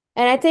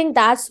 And I think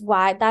that's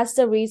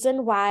the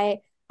reason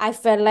why I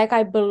felt like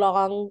I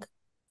belong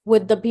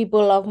with the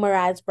people of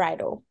Mariah's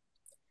Bridal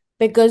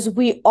because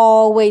we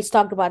always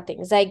talked about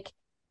things. Like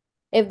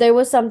if there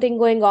was something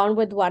going on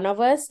with one of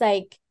us,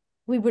 like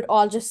we would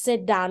all just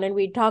sit down and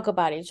we'd talk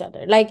about each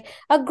other. Like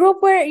a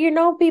group where,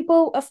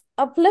 people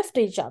uplift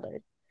each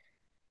other.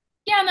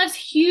 Yeah, and that's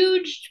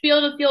huge to be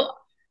able to feel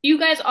you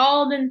guys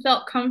all then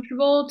felt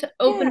comfortable to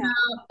open Yeah,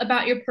 up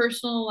about your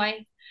personal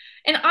life.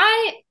 And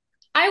I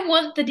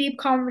want the deep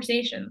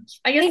conversations.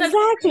 I guess that's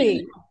the thing.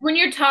 exactly. When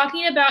you're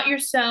talking about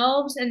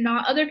yourselves and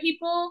not other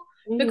people,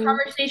 the Mm-hmm.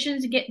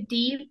 conversations get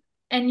deep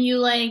and you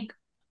like,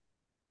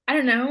 I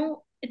don't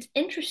know, it's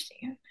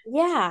interesting.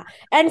 Yeah.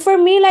 And for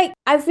me, like,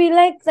 I feel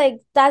like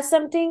that's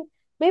something,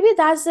 maybe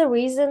that's the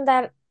reason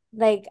that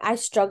like I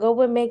struggle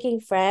with making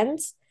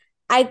friends.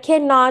 I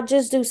cannot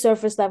just do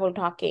surface level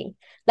talking.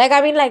 Like,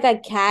 I mean, like I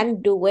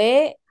can do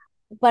it,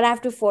 but I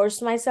have to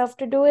force myself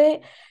to do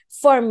it.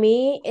 For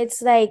me,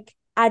 it's like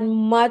I'd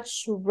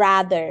much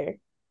rather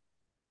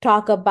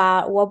talk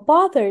about what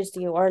bothers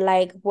you or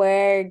like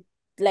where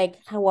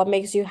what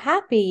makes you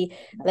happy.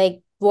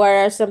 Like, what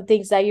are some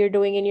things that you're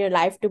doing in your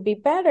life to be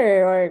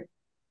better or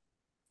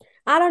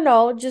I don't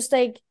know, just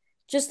like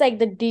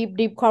the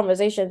deep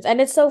conversations.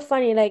 And it's so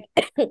funny, like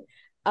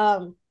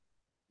um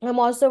I'm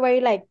also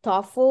very like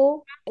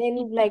thoughtful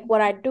in like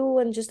what I do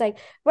and just like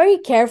very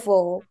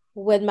careful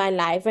with my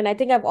life. And I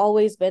think I've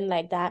always been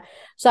like that.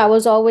 So I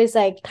was always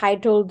like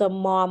titled the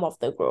mom of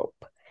the group.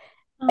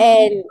 Um,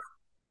 And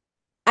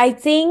I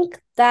think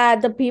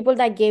that the people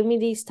that gave me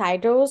these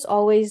titles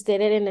always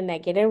did it in a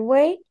negative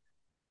way.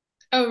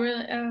 oh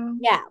really? Oh.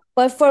 Yeah.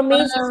 But for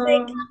me, it's just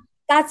like Um,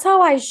 that's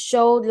how I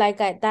showed like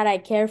that I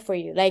care for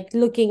you, like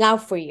looking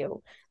out for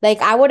you. Like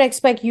I would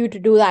expect you to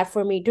do that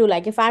for me too.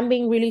 Like if I'm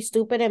being really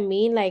stupid and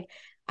mean, like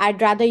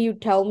I'd rather you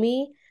tell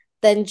me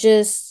than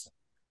just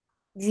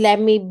let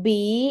me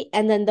be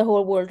and then the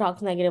whole world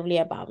talks negatively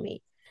about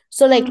me.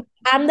 So like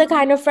I'm the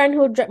kind of friend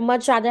who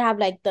much rather have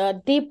like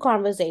the deep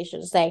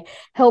conversations, like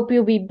help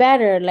you be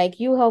better, like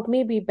you help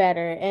me be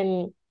better,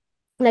 and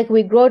like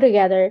we grow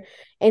together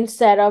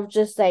instead of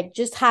just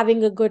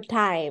having a good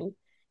time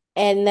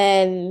and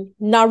then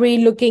not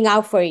really looking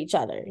out for each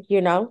other,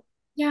 you know?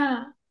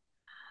 Yeah.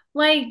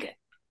 Like,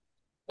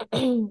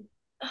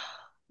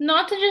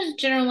 not to just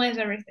generalize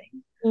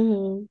everything,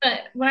 Mm-hmm. but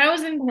when I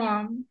was in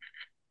Guam,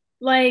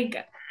 like,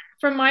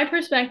 from my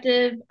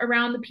perspective,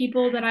 around the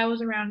people that I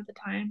was around at the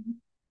time,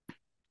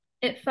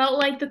 it felt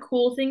like the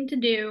cool thing to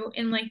do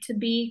and like to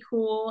be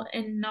cool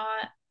and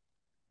not,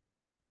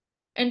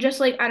 and just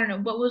like, I don't know,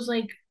 what was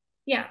like,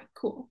 yeah,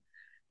 cool.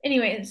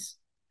 Anyways,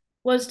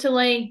 was to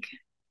like,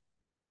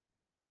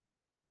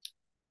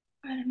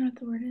 I don't know what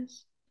the word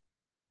is.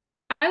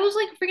 I was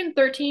like freaking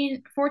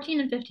 13, 14,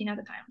 and 15 at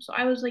the time. So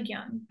I was like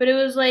young, but it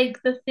was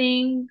like the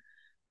thing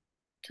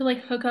to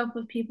like hook up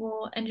with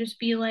people and just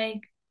be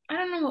like, I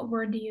don't know what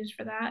word to use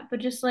for that, but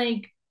just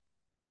like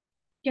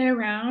get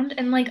around.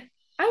 And like,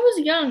 I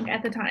was young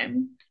at the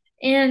time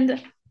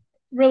and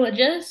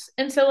religious.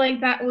 And so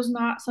like that was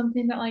not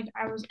something that like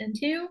I was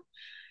into.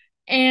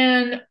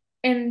 And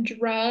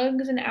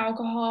drugs and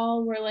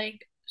alcohol were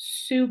like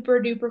super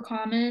duper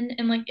common.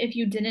 And like if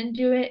you didn't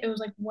do it, it was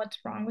like, what's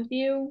wrong with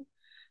you?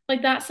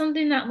 Like that's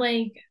something that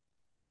like has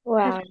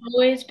Wow.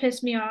 always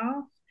pissed me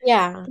off.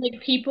 Yeah.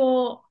 Like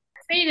people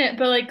saying it,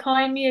 but like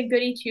calling me a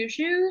goody two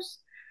shoes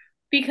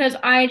because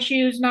I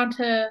choose not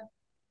to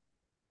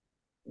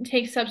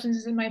take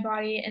substances in my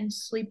body and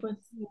sleep with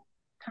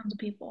tons of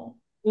people.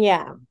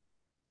 Yeah.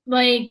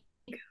 Like,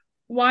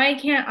 why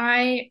can't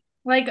I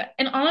like,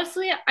 and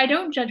honestly, I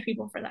don't judge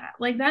people for that.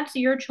 Like that's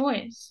your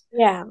choice.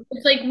 Yeah.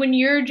 It's like when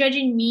you're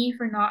judging me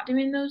for not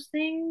doing those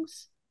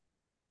things,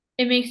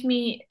 it makes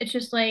me it's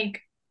just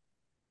like,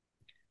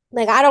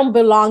 Like I don't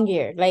belong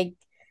here. Like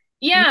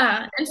you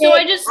yeah. And so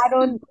it, I just I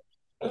don't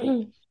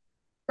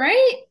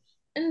right?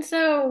 And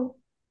so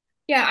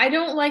yeah, I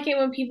don't like it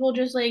when people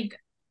just like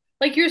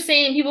you're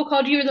saying people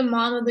called you the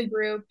mom of the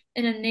group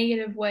in a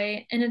negative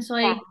way, and it's yeah.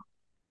 like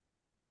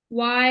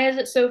why is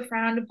it so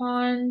frowned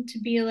upon to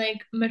be like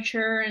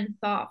mature and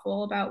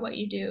thoughtful about what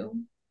you do?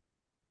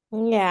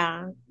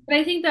 Yeah. But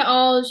I think that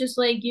all is just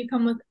like you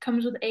come with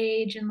comes with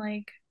age and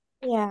like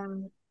Yeah.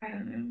 I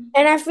don't know.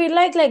 And I feel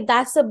like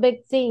that's a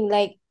big thing,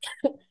 like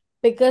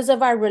because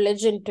of our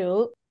religion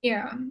too.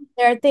 Yeah.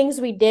 There are things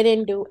we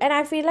didn't do. And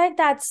I feel like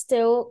that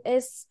still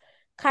is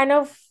kind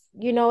of,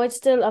 it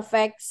still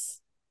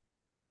affects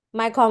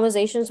my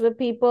conversations with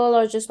people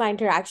or just my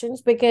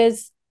interactions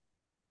because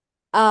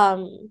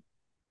um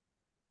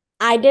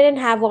I didn't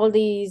have all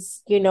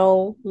these,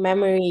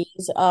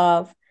 memories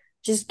of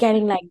just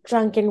getting like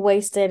drunk and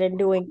wasted and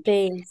doing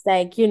things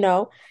like,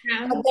 Yeah.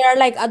 but there are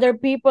like other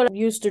people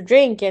used to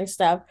drink and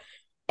stuff.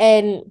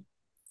 And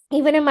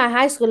even in my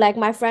high school, like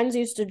my friends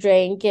used to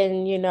drink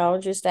and,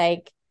 just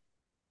like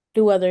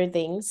do other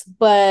things.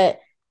 But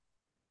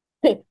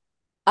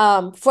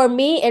for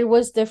me it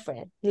was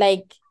different.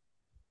 Like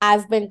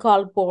I've been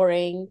called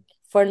boring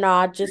for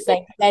not just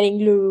like letting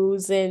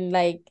loose and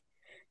like,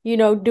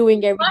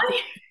 doing everything.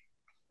 Why?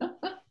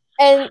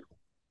 And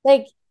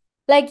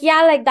like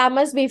yeah, like that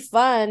must be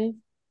fun,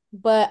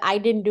 but I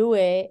didn't do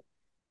it.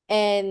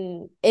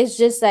 And it's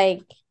just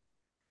like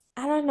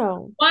I don't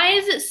know. Why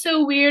is it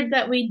so weird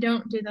that we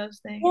don't do those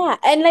things? Yeah,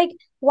 and like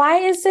why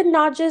is it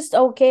not just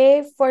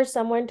okay for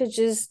someone to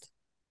just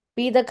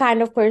be the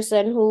kind of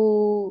person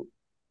who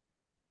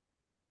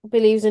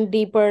believes in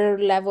deeper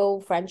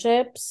level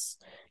friendships,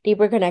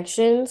 deeper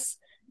connections?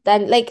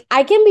 Then like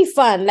I can be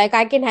fun. Like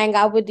I can hang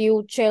out with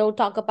you, chill,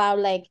 talk about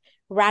like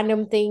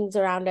random things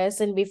around us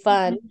and be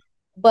fun. Mhm.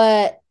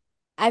 But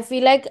I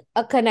feel like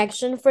a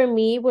connection for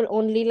me will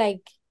only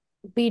like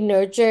be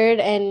nurtured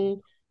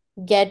and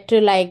get to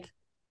like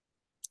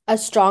a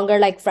stronger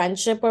like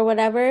friendship or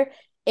whatever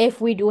if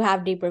we do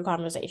have deeper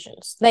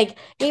conversations. Like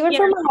even Yeah.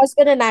 for my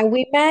husband and I,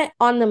 we met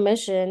on the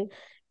mission,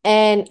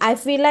 and I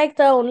feel like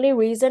the only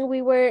reason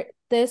we were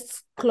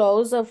this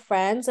close of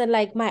friends, and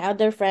like my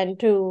other friend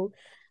too,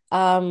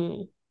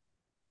 um,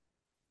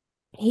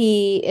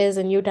 he is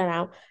in Utah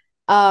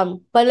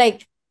now. But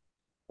like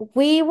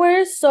we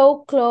were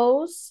so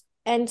close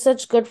and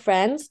such good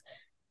friends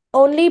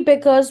only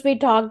because we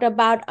talked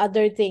about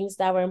other things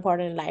that were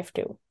important in life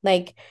too.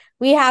 Like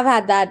we have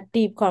had that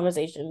deep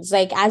conversations.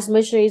 Like as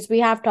missionaries, we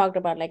have talked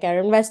about like our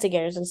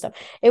investigators and stuff.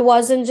 It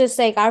wasn't just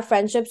like our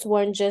friendships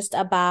weren't just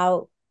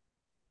about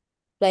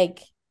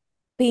like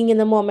being in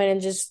the moment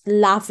and just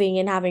laughing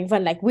and having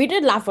fun. Like we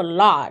did laugh a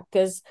lot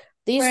because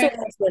these two Right.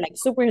 guys were like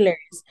super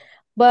hilarious.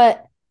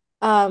 But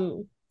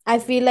I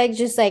feel like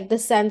just like the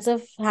sense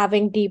of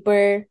having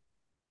deeper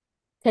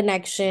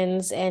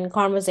connections and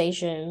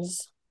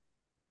conversations.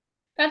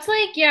 That's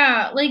like,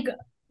 yeah, like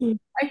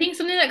I think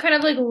something that kind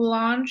of like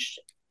launched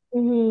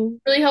Mm-hmm.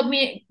 really helped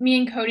me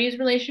and Cody's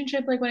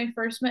relationship, like when I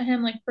first met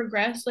him, like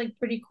progress like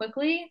pretty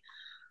quickly,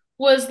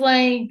 was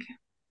like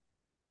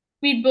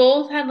we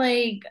both had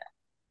like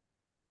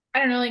I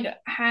don't know, like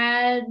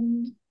had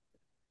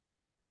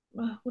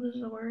what is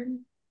the word?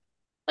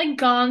 like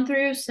gone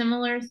through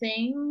similar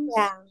things.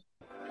 Yeah.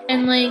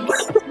 And like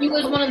he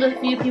was one of the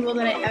few people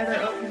that I ever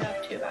opened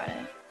up to about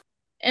it.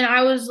 And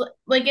I was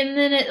like, and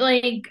then it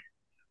like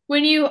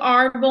when you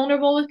are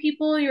vulnerable with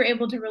people, you're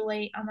able to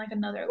relate on like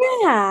another level.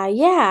 Yeah,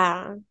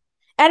 yeah.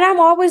 And I'm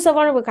always the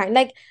vulnerable kind.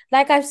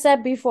 Like I've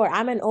said before,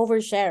 I'm an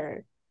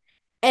oversharer.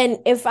 And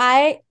if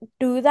I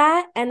do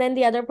that and then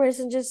the other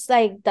person just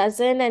like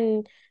doesn't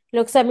and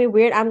looks at me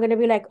weird, I'm gonna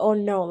be like, oh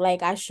no,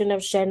 like I shouldn't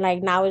have shared.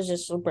 Like now it's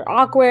just super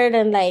awkward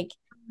and like,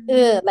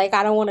 ugh, like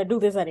I don't want to do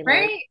this anymore.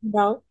 Right? You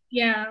know?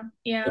 Yeah,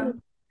 yeah.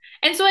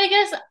 And so I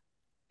guess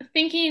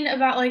thinking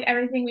about like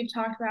everything we've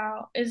talked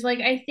about is like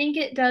I think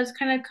it does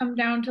kind of come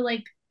down to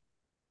like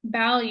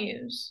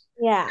values.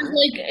 Yeah.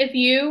 Like if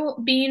you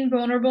being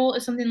vulnerable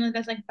is something like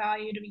that's like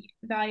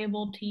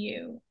valuable to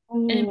you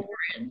and Mhm.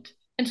 important.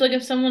 And so like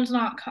if someone's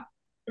not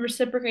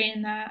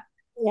reciprocating that,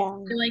 Yeah.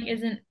 it like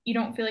isn't you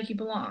don't feel like you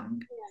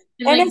belong.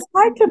 And And like it's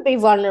hard to be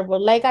vulnerable.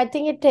 Like I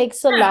think it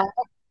takes a yeah, lot.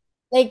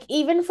 Like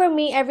even for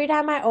me, every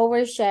time I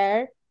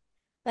overshare,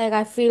 like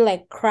I feel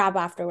like crap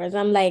afterwards.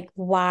 I'm like,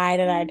 why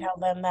did I tell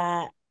them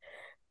that?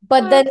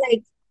 But uh, then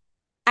like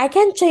I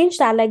can change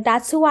that. Like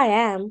that's who I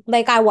am.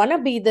 Like I want to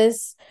be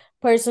this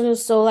person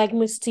who's so like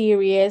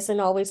mysterious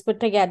and always put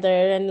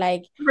together and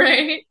like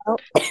right. oh,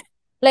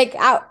 like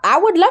I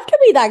would love to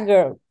be that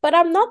girl, but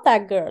I'm not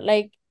that girl.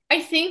 Like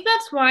I think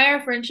that's why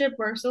our friendship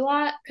works a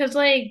lot because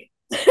like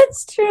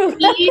it's true.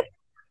 we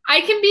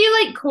I can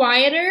be like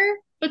quieter,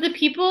 but the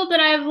people that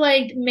I've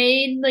like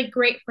made like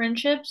great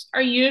friendships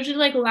are usually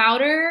like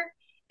louder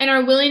and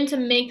are willing to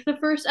make the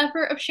first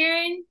effort of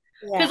sharing.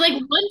 Because Yeah.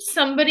 like once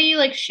somebody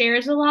like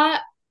shares a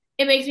lot,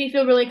 it makes me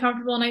feel really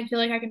comfortable and I feel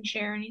like I can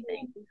share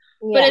anything.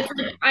 But Yeah. it's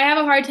like, I have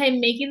a hard time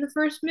making the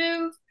first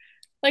move,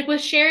 like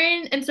with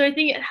sharing, and so I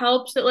think it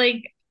helps that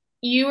like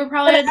you were But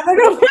probably a I'm an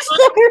and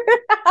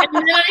overshare.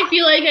 then I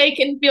feel like I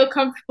can feel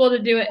comfortable to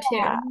do it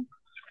Yeah. too.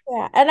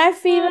 Yeah. And I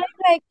feel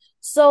like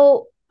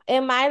so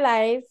in my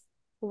life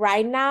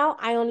right now,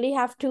 I only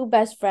have two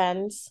best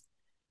friends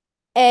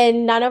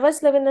and none of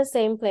us live in the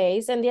same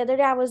place. And the other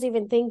day I was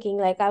even thinking,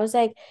 like, I was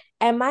like,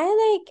 am I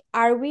like,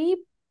 are we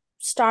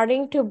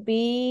starting to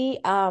be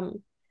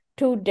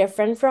too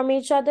different from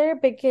each other?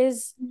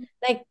 Because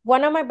like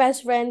one of my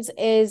best friends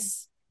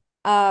is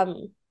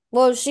um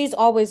well, she's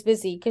always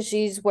busy because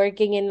she's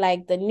working in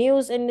like the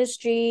news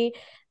industry,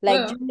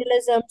 like Whoa.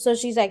 journalism. So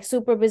she's like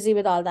super busy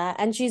with all that.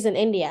 And she's in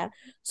India.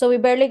 So we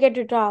barely get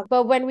to talk.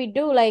 But when we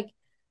do, like,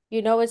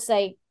 it's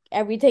like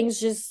everything's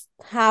just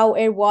how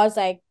it was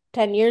like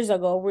 10 years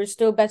ago. We're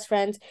still best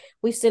friends.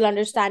 We still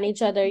understand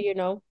each other.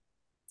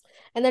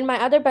 And then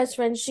my other best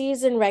friend,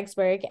 she's in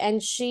Rexburg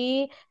and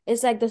she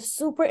is like the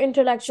super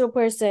intellectual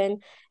person.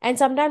 And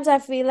sometimes I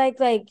feel like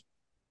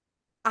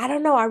I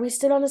don't know, are we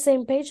still on the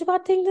same page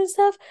about things and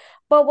stuff?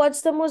 But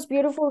what's the most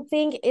beautiful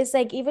thing is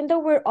like even though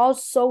we're all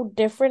so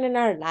different in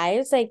our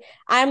lives, like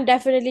I'm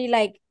definitely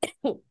like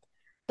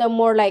the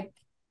more like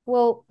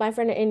well, my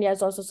friend in India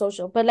is also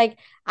social, but like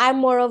I'm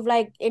more of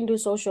like into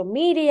social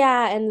media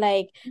and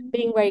like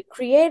being very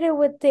creative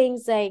with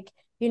things, like,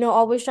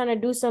 always trying to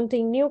do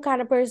something new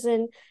kind of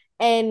person.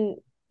 And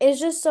it's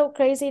just so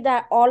crazy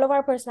that all of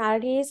our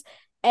personalities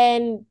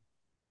and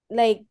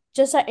like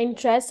just our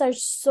interests are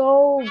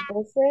so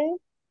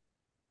different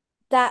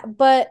that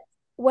but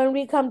when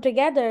we come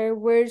together,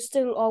 we're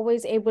still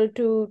always able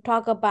to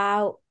talk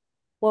about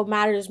what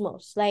matters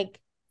most, like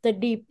the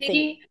deep thing.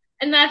 See?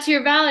 And that's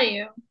your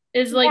value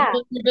is like Yeah.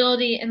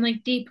 vulnerability and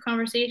like deep Yeah,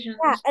 conversations.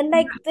 and And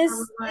like that's how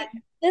this we're like,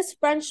 this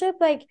friendship,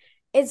 like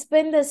it's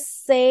been the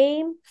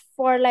same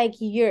for like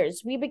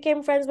years. We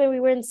became friends when we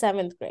were in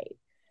seventh grade.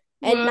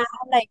 And whoa. now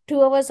like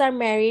two of us are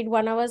married,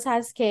 one of us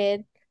has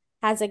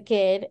a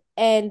kid,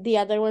 and the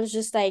other one's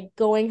just like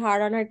going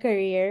hard on her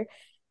career.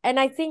 And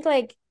I think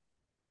like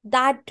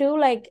that too,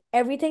 like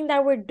everything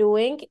that we're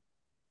doing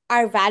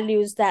are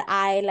values that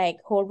I like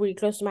hold really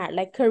close to my heart,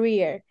 like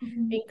career,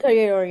 being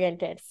career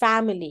oriented,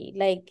 family,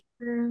 like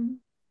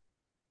Mhm.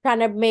 trying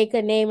to make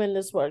a name in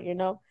this world.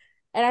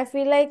 And I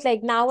feel like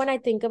now when I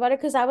think about it,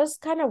 because I was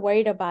kind of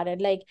worried about it,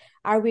 like,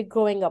 are we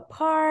growing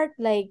apart?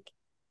 Like,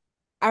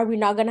 are we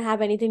not gonna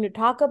have anything to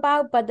talk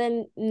about? But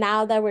then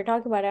now that we're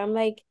talking about it, I'm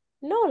like,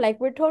 no, like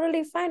we're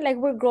totally fine. Like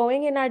we're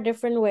growing in our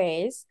different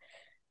ways,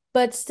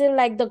 but still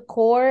like the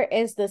core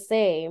is the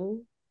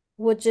same,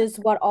 which is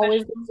what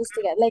always brings us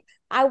together. Like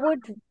I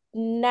would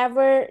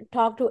never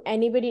talk to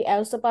anybody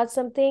else about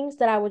some things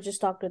that I would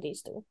just talk to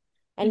these two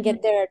and Mhm.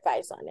 get their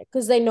advice on it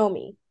because they know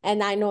me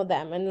and I know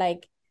them, and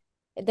like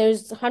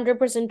there's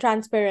 100%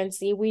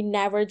 transparency. We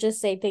never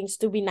just say things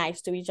to be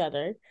nice to each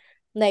other.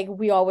 Like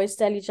we always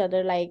tell each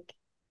other like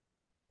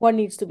what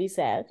needs to be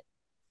said.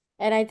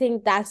 And I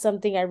think that's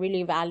something I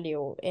really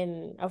value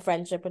in a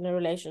friendship and a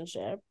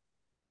relationship.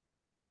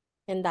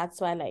 And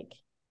that's why like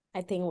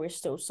I think we're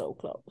still so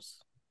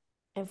close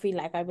and feel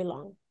like I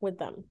belong with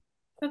them.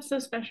 That's so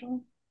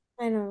special.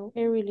 I know,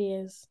 it really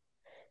is.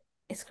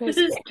 It's This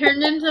crazy. is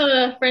turned into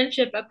a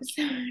friendship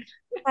episode.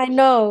 I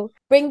know.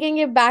 Bringing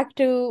it back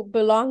to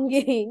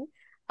belonging.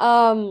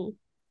 Um,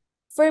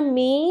 for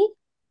me,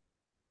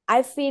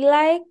 I feel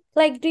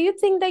like, do you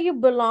think that you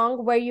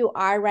belong where you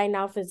are right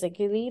now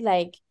physically?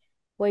 Like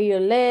where you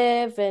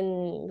live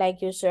and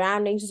like your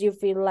surroundings, do you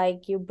feel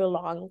like you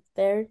belong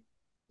there?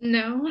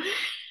 No,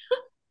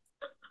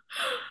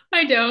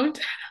 I don't.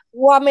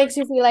 What makes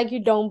you feel like you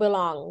don't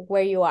belong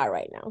where you are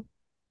right now?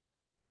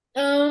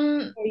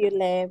 Um, Where you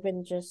live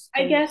and just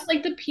I where you guess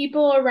like the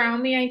people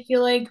around me, I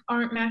feel like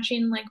aren't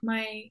matching like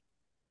my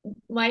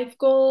life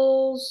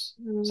goals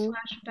Mhm.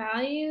 slash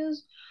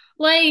values.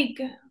 Like,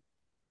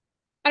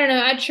 I don't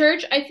know, at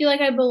church, I feel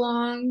like I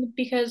belong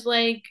because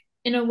like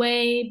in a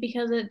way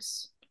because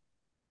it's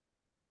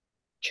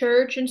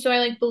church and so I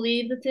like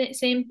believe the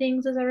same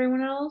things as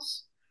everyone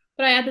else.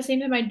 But at the same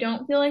time I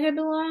don't feel like I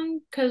belong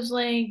because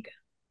like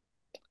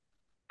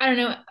I don't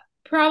know,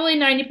 probably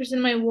 90%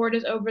 of my ward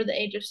is over the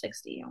age of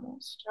 60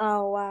 almost.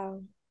 Oh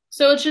wow.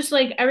 So it's just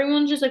like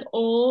everyone's just like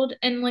old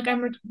and like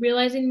I'm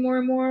realizing more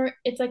and more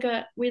it's like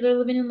a we're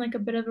living in like a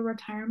bit of a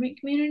retirement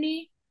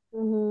community.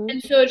 Mm-hmm.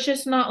 And so it's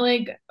just not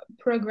like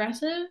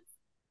progressive,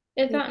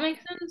 if that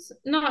makes sense.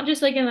 Not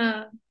just like in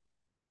a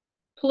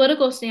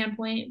political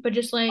standpoint, but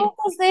just like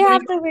Because they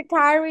have the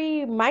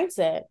retiree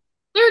mindset.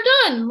 they're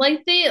done.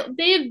 Like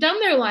they've done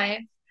their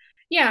life.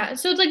 Yeah,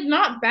 so it's like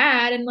not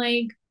bad and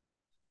like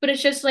but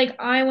it's just like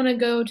I want to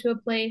go to a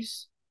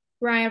place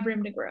where I have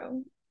room to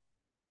grow.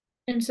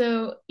 And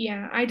so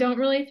yeah, I don't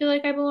really feel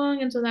like I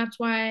belong and so that's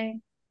why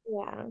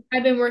Yeah.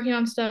 I've been working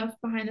on stuff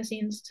behind the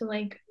scenes to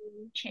like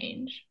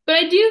change. But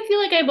I do feel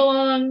like I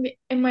belong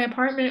in my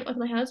apartment with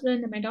my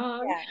husband and my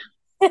dog.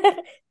 Yeah.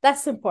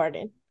 That's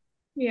important.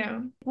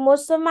 Yeah.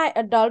 Most of my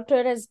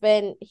adulthood has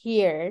been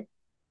here.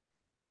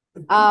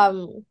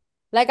 Um,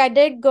 like I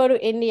did go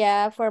to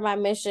India for my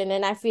mission,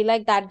 and I feel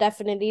like that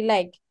definitely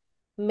like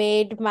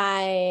made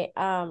my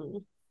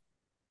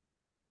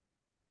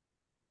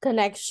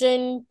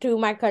connection to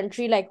my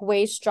country like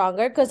way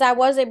stronger because I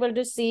was able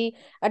to see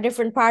a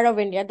different part of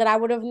India that I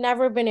would have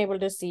never been able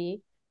to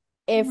see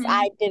if Mhm.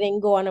 I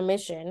didn't go on a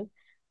mission.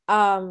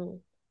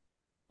 Um,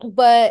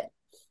 but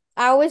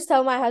I always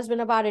tell my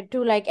husband about it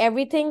too. Like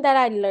everything that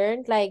I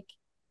learned, like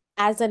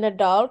as an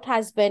adult,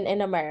 has been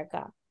in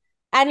America,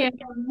 Yeah. and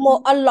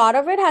a lot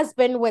of it has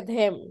been with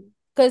him.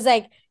 Cause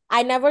like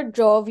I never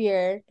drove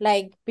here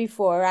like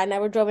before. I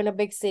never drove in a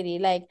big city.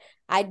 Like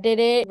I did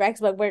it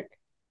Rexburg, but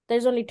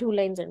there's only 2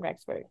 lanes in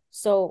Rexburg,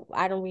 so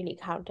I don't really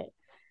count it.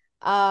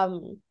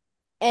 Um,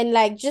 and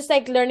like just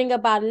like learning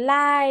about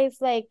life,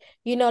 like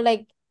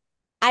like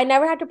I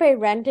never had to pay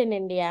rent in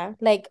India.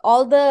 Like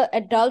all the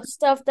adult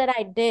stuff that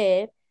I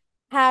did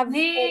have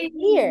been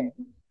here. Hey.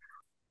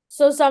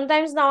 So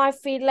sometimes now I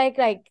feel like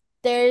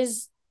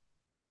there's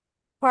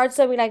parts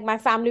of me like my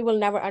family will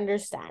never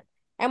understand.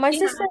 And my Yeah.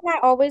 sister and I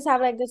always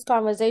have like this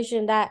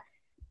conversation that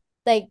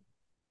like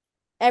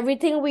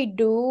everything we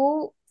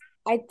do,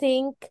 I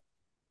think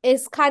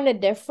is kind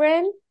of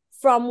different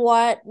from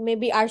what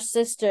maybe our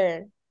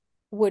sister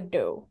would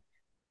do.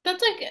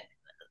 That's like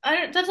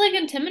that's like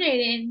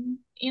intimidating,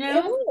 you It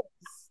know?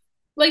 is.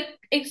 Like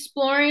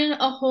exploring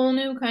a whole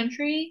new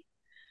country,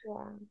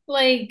 Yeah.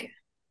 like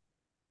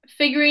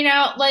figuring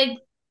out like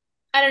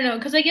I don't know,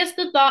 because I guess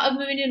the thought of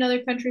moving to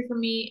another country for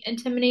me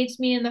intimidates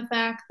me in the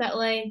fact that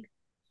like,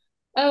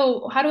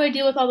 oh, how do I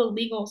deal with all the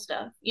legal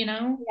stuff, you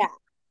know? Yeah.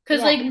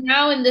 Because Yeah. like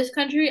now in this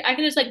country, I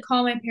can just like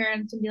call my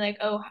parents and be like,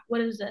 oh, what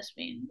does this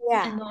mean?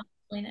 Yeah. And they'll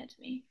explain it to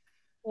me.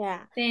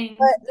 Yeah. Dang.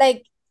 But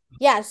like,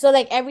 yeah, so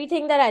like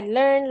everything that I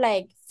learned,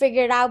 like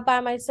figured out by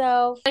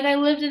myself. Like I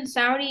lived in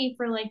Saudi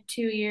for like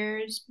 2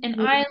 years and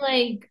Mhm. I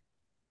like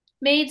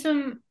made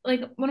some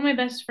like one of my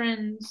best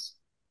friends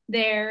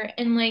there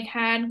and like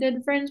had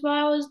good friends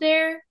while I was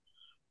there.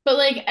 But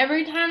like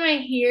every time I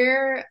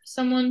hear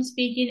someone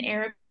speaking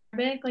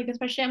Arabic, like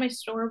especially at my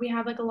store, we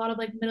have like a lot of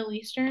like Middle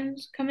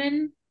Easterns come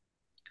in.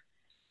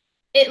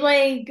 It's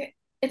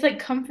like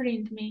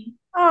comforting to me.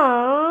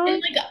 Aw.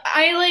 And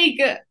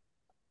like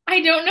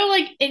I don't know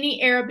like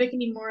any Arabic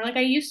anymore. Like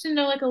I used to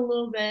know like a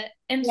little bit.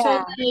 And so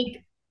Yeah.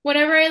 like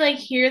whenever I like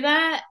hear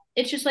that,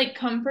 it's just like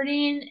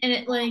comforting and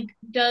it like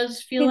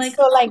does feel It's like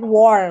so like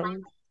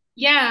warm.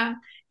 yeah.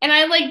 And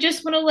I like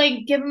just want to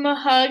like give him a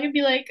hug and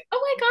be like, "Oh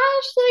my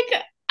gosh,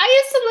 like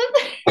I used to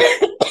live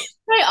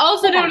there." I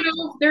also Yeah. don't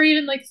know if they're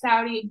even like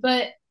Saudi,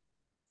 but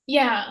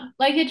yeah,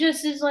 like it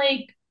just is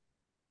like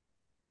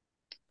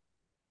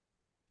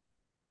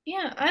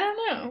yeah, I don't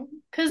know.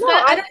 'Cause No,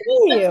 that I I don't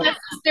feel know if you. that's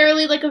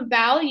necessarily like a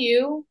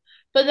value,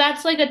 but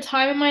that's like a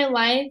time in my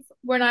life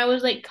when I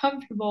was like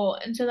comfortable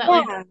and so that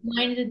like Yeah,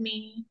 reminded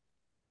me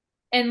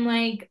and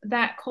like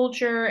that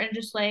culture and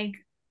just like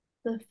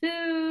the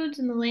foods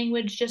and the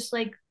language just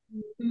like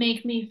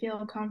make me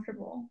feel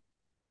comfortable.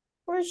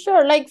 for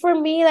sure. Like for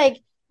me, like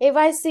if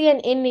I see an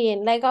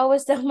Indian, like I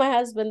always tell my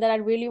husband that I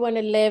really want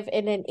to live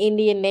in an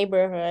Indian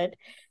neighborhood.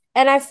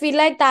 And I feel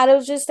like that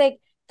was just like,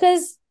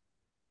 because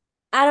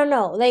I don't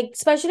know, like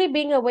especially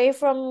being away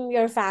from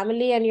your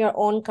family and your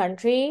own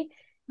country,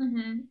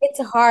 Hmm.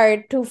 it's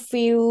hard to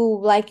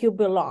feel like you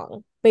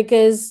belong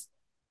because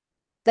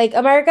like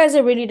America is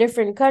a really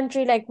different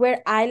country. Like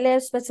where I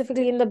live,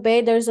 specifically in the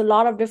Bay, there's a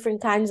lot of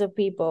different kinds of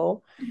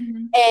people.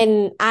 Mhm.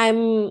 And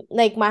I'm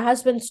like my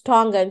husband's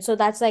Tongan, so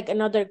that's like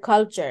another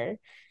culture.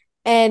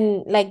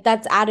 And like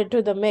that's added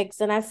to the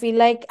mix. And I feel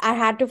like I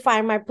had to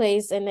find my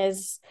place in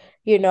his,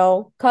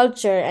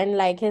 culture and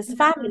like his Yeah.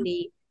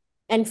 family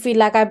and feel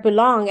like I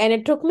belong. And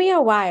it took me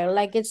a while.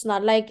 Like it's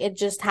not like it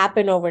just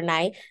happened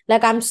overnight.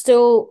 Like I'm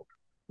still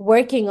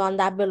working on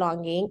that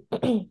belonging.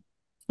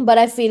 But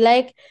I feel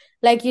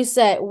like you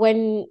said,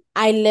 when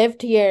I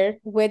lived here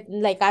with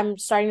like I'm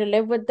starting to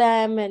live with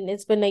them and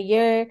it's been a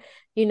year,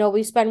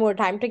 we spend more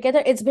time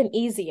together, it's been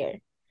easier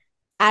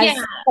Yeah,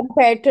 as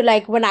compared to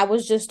like when I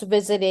was just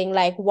visiting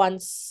like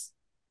once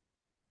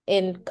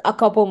in a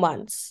couple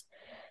months.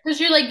 because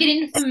you're like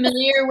getting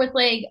familiar with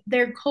like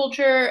their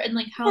culture and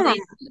like how Yeah, they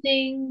do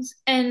things.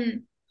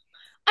 And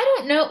I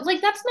don't know,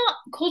 like that's not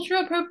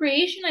cultural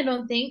appropriation, I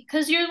don't think,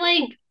 because you're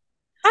like,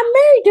 I'm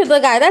married to the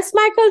guy. That's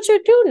my culture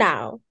too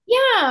now.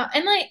 yeah,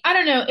 and like I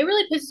don't know, it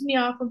really pisses me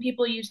off when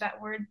people use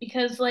that word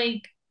because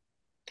like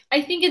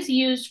I think it's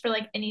used for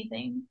like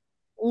anything.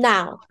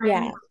 Now,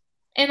 yeah.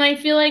 And I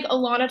feel like a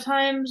lot of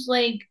times,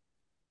 like,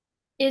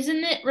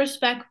 isn't it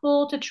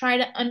respectful to try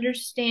to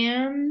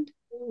understand?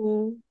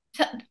 Mhm.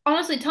 T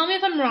Honestly, tell me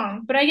if I'm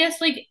wrong, but I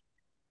guess like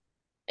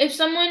if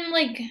someone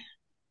like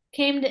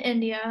came to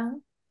India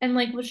and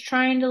like was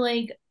trying to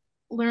like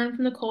learn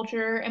from the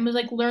culture and was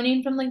like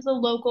learning from like the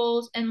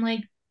locals and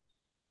like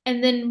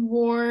and then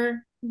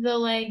wore the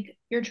like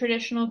your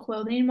traditional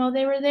clothing while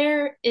they were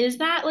there, is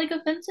that like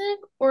offensive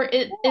or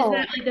is that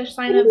No. like a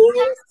sign of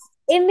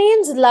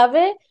Indians love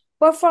it,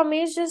 but for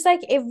me, it's just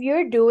like if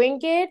you're doing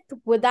it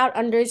without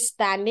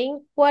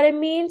understanding what it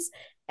means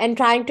and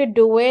trying to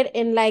do it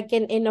in like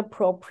an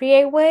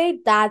inappropriate way,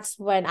 that's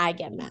when I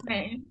get mad.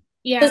 okay.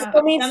 Because Yeah,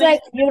 for me, that it's makes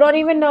like you don't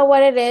even know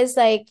what it is.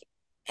 Like,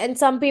 and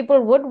some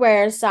people would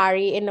wear a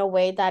sari in a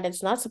way that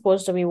it's not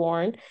supposed to be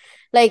worn.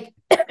 Like,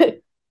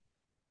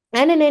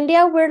 and in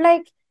India, we're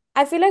like,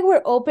 I feel like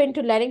we're open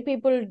to letting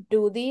people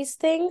do these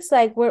things.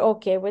 Like, we're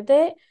okay with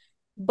it.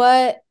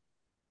 But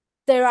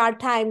there are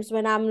times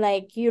when I'm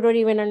like, you don't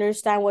even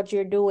understand what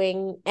you're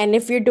doing. And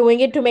if you're doing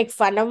it to make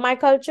fun of my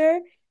culture,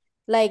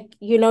 like,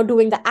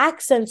 doing the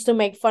accents to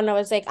make fun of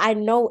us, like, I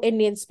know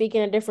Indians speak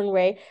in a different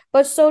way,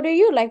 but so do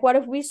you. Like, what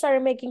if we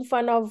started making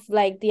fun of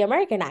like the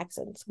American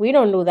accents? We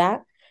don't do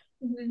that,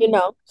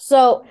 sense.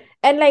 So,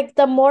 and like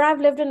the more I've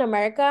lived in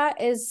America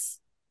is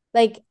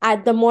like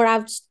the more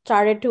I've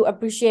started to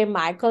appreciate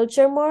my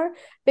culture more,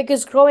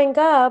 because growing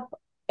up,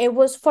 it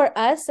was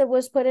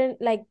put in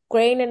like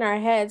grain in our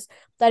heads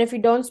that if you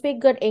don't speak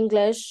good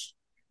English,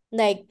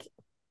 like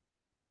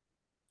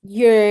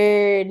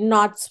you're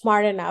not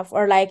smart enough,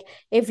 or like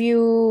if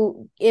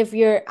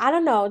you're, I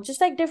don't know,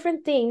 just like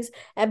different things.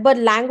 But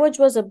language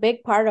was a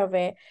big part of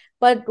it.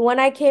 But when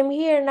I came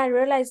here and I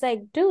realized,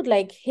 like, dude,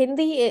 like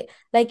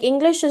like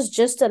English is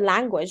just a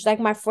language. Like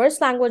my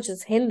first language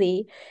is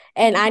Hindi,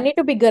 and I Mhm. need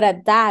to be good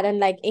at that, and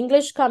like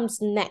English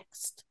comes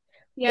next.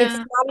 It's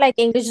Yeah. not like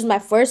English is my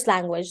first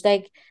language.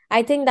 Like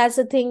I think that's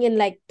the thing in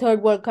like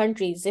third world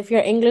countries. If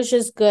your English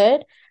is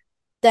good,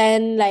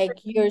 then like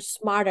you're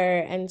smarter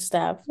and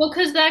stuff. Well,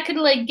 because that could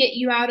like get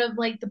you out of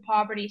like the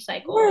poverty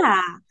cycle.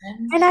 Yeah.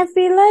 And And I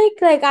feel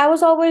like I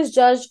was always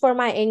judged for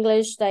my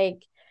English,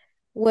 like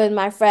with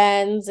my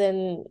friends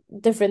and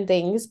different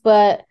things.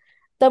 But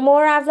the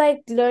more I've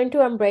like learned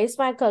to embrace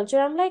my culture,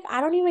 I'm like,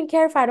 I don't even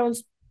care if I don't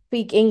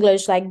speak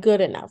English like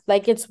good enough.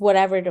 Like it's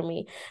whatever to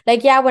me.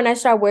 Like, yeah, when I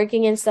start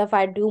working and stuff,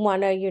 I do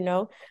wanna,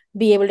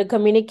 be able to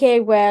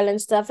communicate well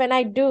and stuff. And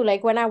I do,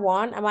 like when I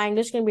want, my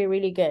English can be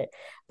really good.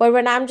 But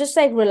when I'm just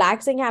like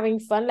relaxing, having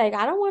fun, like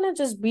I don't want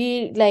to just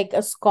be like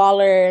a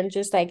scholar and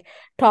just like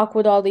talk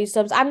with all these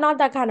subs. I'm not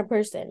that kind of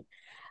person.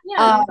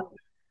 yeah. Um,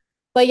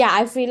 but yeah,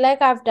 I feel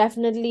like I've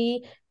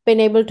definitely been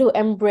able to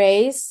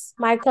embrace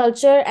my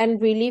culture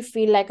and really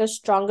feel like a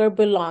stronger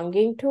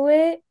belonging to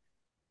it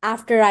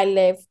after I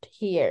lived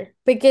here,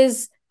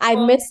 because I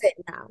Well, miss it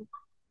now.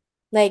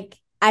 Like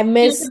I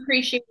you miss,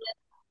 appreciate it.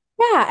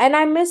 yeah, and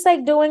I miss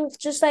like doing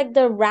just like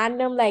the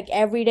random like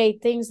everyday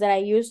things that I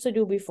used to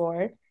do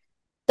before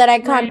that I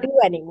can't Right. do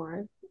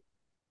anymore.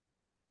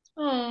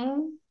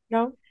 Oh,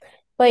 No,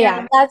 but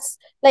yeah, yeah. that's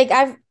like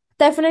I've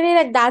definitely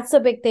like that's a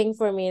big thing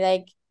for me.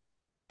 Like,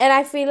 and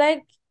I feel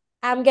like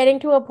I'm getting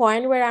to a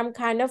point where I'm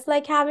kind of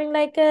like having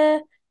like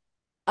a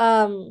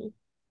um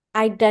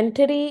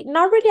identity,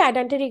 not really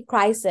identity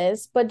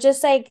crisis, but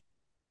just like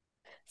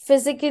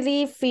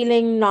physically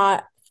feeling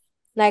not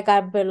like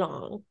I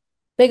belong.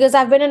 Because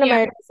I've been in Yeah.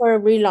 America for a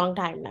really long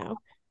time now,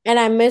 and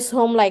I miss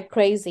home like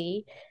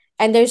crazy.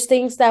 And there's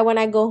things that when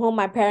I go home,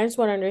 my parents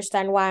won't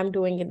understand why I'm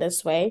doing it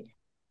this way.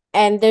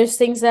 And there's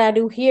things that I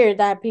do here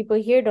that people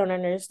here don't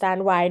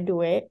understand why I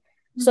do it.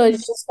 So Mhm.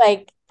 it's just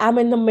like I'm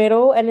in the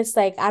middle, and it's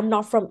like I'm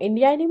not from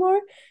India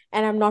anymore,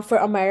 and I'm not for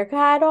America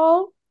at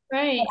all.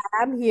 Right.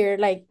 I'm here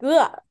like,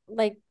 ugh,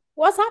 like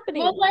what's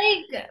Well, happening?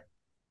 like,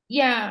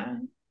 yeah.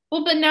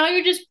 Well, but now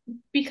you're just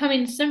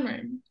becoming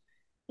Simran.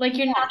 Like,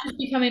 you're not Yeah. just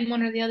becoming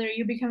one or the other.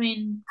 You're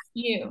becoming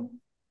you,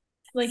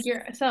 like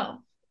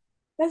yourself.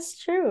 That's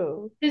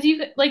true. Because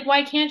you like,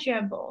 why can't you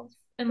have both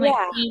and like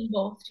Yeah. claim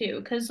both too?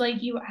 Because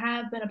like you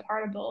have been a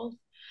part of both.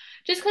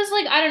 Just because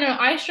like I don't know,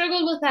 I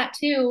struggled with that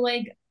too.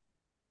 Like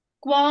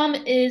Guam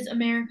is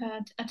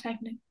America,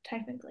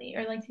 technically,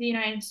 or like the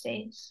United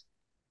States,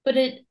 but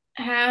it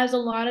has a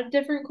lot of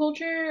different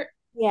culture,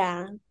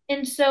 Yeah.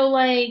 and so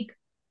like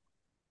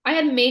I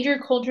had major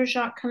culture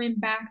shock coming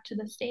back to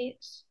the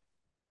States,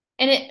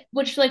 and it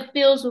which like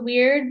feels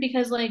weird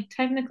because like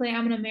technically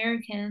I'm an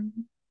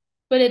American,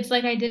 but it's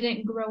like I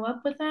didn't grow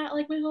up with that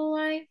like my whole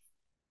life,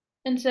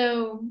 and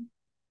so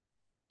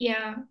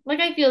yeah, like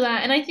I feel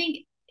that, and I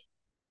think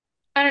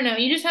I don't know,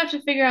 you just have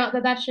to figure out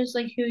that that's just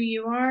like who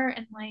you are,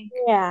 and like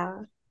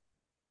Yeah.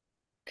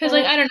 because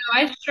like I don't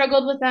know, I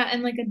struggled with that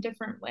in like a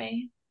different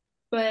way,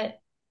 but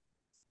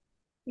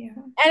yeah.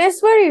 And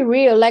it's very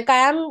real. Like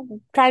I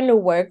am trying to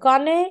work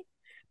on it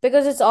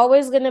because it's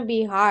always gonna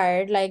be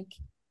hard. Like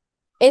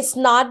it's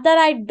not that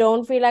I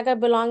don't feel like I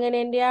belong in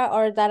India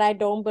or that I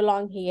don't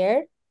belong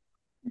here,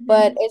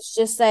 but Mhm. it's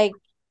just like,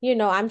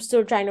 I'm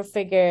still trying to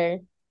figure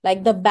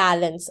like the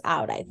balance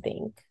out, I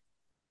think.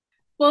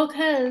 Well,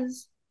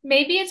 because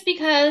maybe it's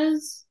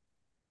because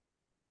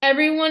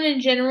everyone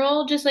in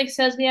general just like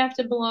says we have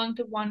to belong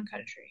to one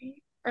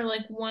country or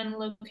like one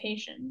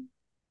location.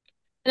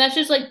 And that's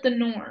just like the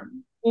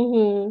norm.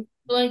 Mm-hmm.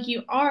 But like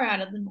you are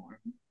out of the norm.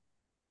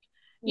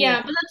 Yeah,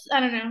 Yeah. but that's I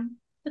don't know.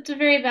 That's a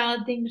very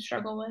valid thing to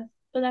struggle with.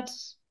 But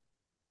that's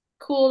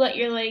cool that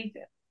you're like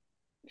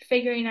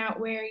figuring out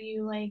where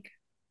you like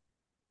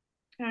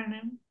I don't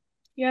know.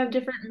 You have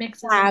different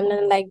mixes of And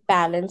then like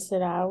balance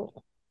it out.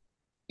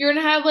 you're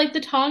gonna have like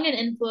the Tongan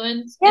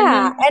influence and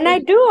Yeah, then and I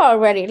do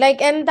already.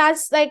 Like, and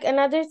that's like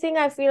another thing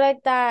I feel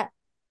like that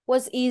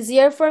was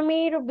easier for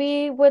me to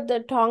be with the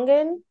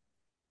Tongan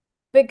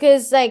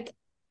because like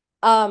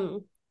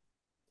um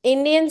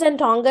Indians and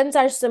Tongans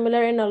are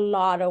similar in a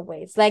lot of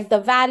ways. Like the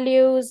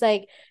values,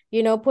 like,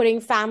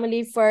 putting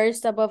family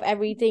first above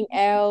everything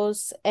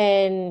else,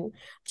 and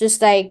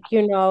just like,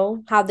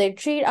 how they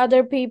treat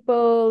other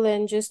people,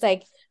 and just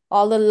like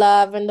all the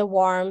love and the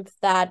warmth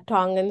that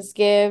Tongans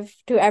give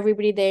to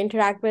everybody they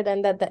interact with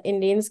and that the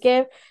Indians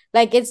give.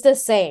 Like it's the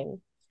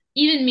same.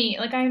 even me,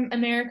 like I'm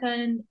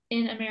American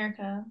in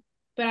America,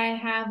 but I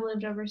have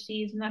lived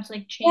overseas and that's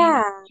like changed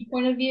Yeah, my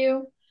point of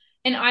view.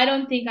 And I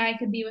don't think I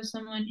could be with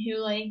someone who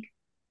like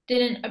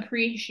didn't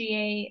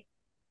appreciate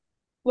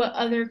what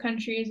other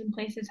countries and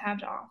places have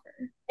to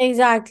offer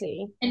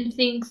exactly. and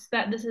thinks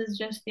that this is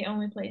just the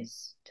only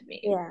place to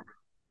be. Yeah.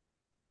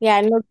 Yeah,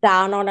 and look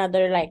down on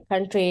other like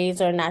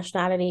countries or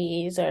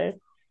nationalities or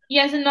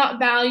Yes, and not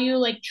value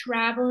like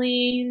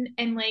traveling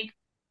and like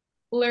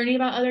learning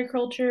about other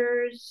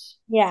cultures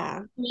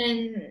yeah.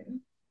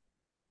 and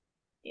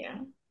yeah.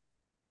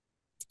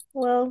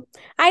 Well,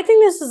 I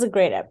think this is a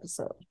great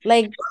episode.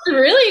 Like It's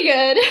really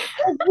good.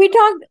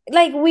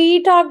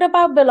 we talked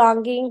about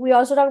belonging. We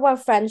also talked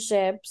about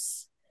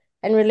friendships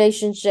and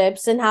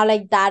relationships and how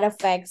like that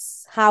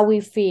affects how we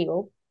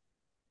feel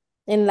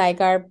in like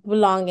our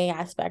belonging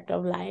aspect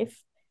of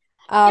life.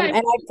 Yeah, And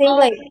I think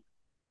like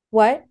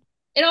what?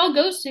 it all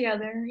goes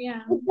together.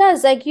 Yeah. It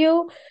does. Like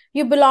you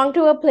belong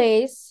to a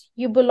place,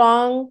 you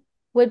belong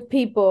with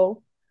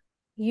people,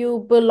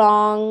 you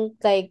belong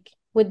like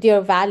with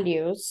your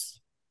values.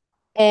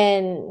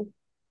 And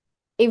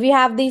if you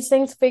have these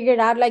things figured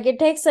out, like it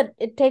takes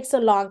a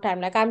long time.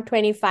 Like I'm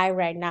 25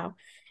 right now,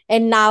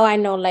 and now I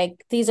know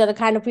like these are the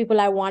kind of people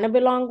I want to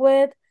belong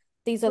with,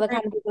 these are the Right.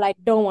 kind of people I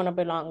don't want to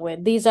belong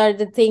with, these are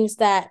the things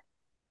that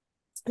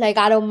like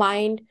I don't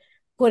mind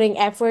putting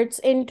efforts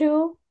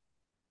into.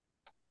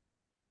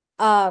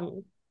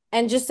 um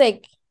and just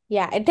like,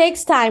 yeah, it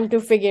takes time to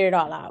figure it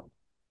all out,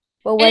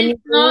 but And when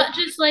it's you do, not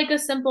just like a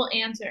simple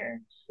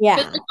answer.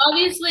 Because yeah. like,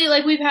 obviously,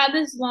 like we've had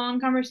this long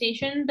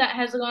conversation that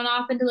has gone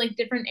off into like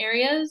different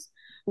areas,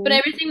 but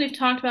everything we've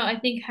talked about, I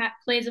think,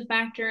 plays a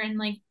factor in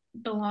like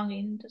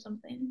belonging to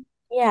something.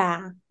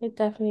 Yeah, it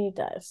definitely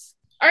does.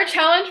 Our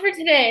challenge for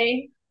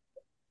today,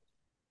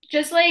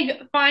 just like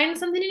find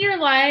something in your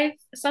life,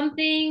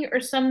 something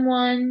or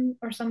someone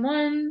or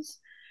someone's,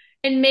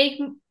 and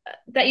make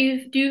that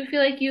you do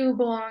feel like you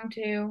belong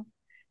to,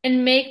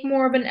 and make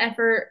more of an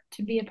effort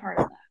to be a part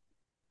of that.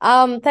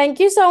 Thank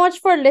you so much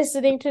for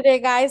listening today,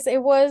 guys.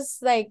 It was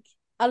like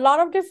a lot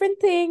of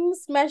different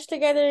things meshed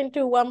together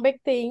into one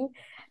big thing.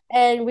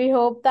 And we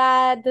hope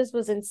that this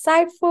was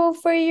insightful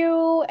for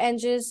you and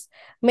just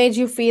made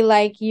you feel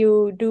like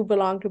you do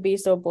belong to Be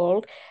So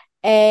Bold.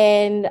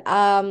 And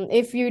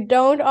if you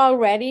don't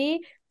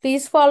already,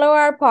 please follow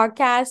our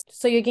podcast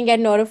so you can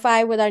get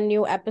notified with our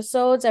new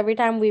episodes every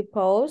time we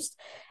post.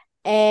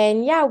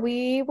 And yeah,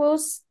 we will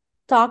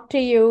talk to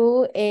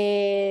you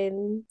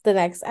in the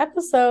next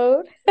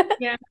episode.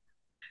 Yeah.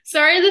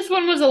 Sorry, this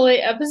one was a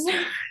late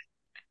episode.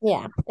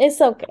 Yeah,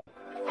 it's okay.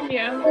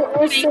 Yeah.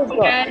 We're Thank still you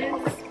good.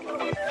 guys.